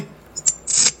 Paulie,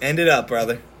 end it up,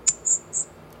 brother.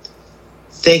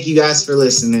 Thank you guys for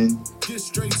listening. Get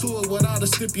straight to it without a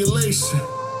stipulation.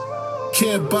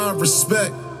 Can't buy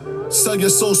respect. Sell your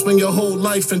soul, spend your whole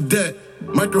life in debt.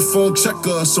 Microphone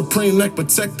checker, supreme neck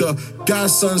protector.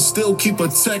 Godson still keep a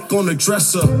tech on the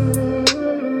dresser.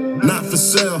 Not for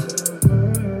sale.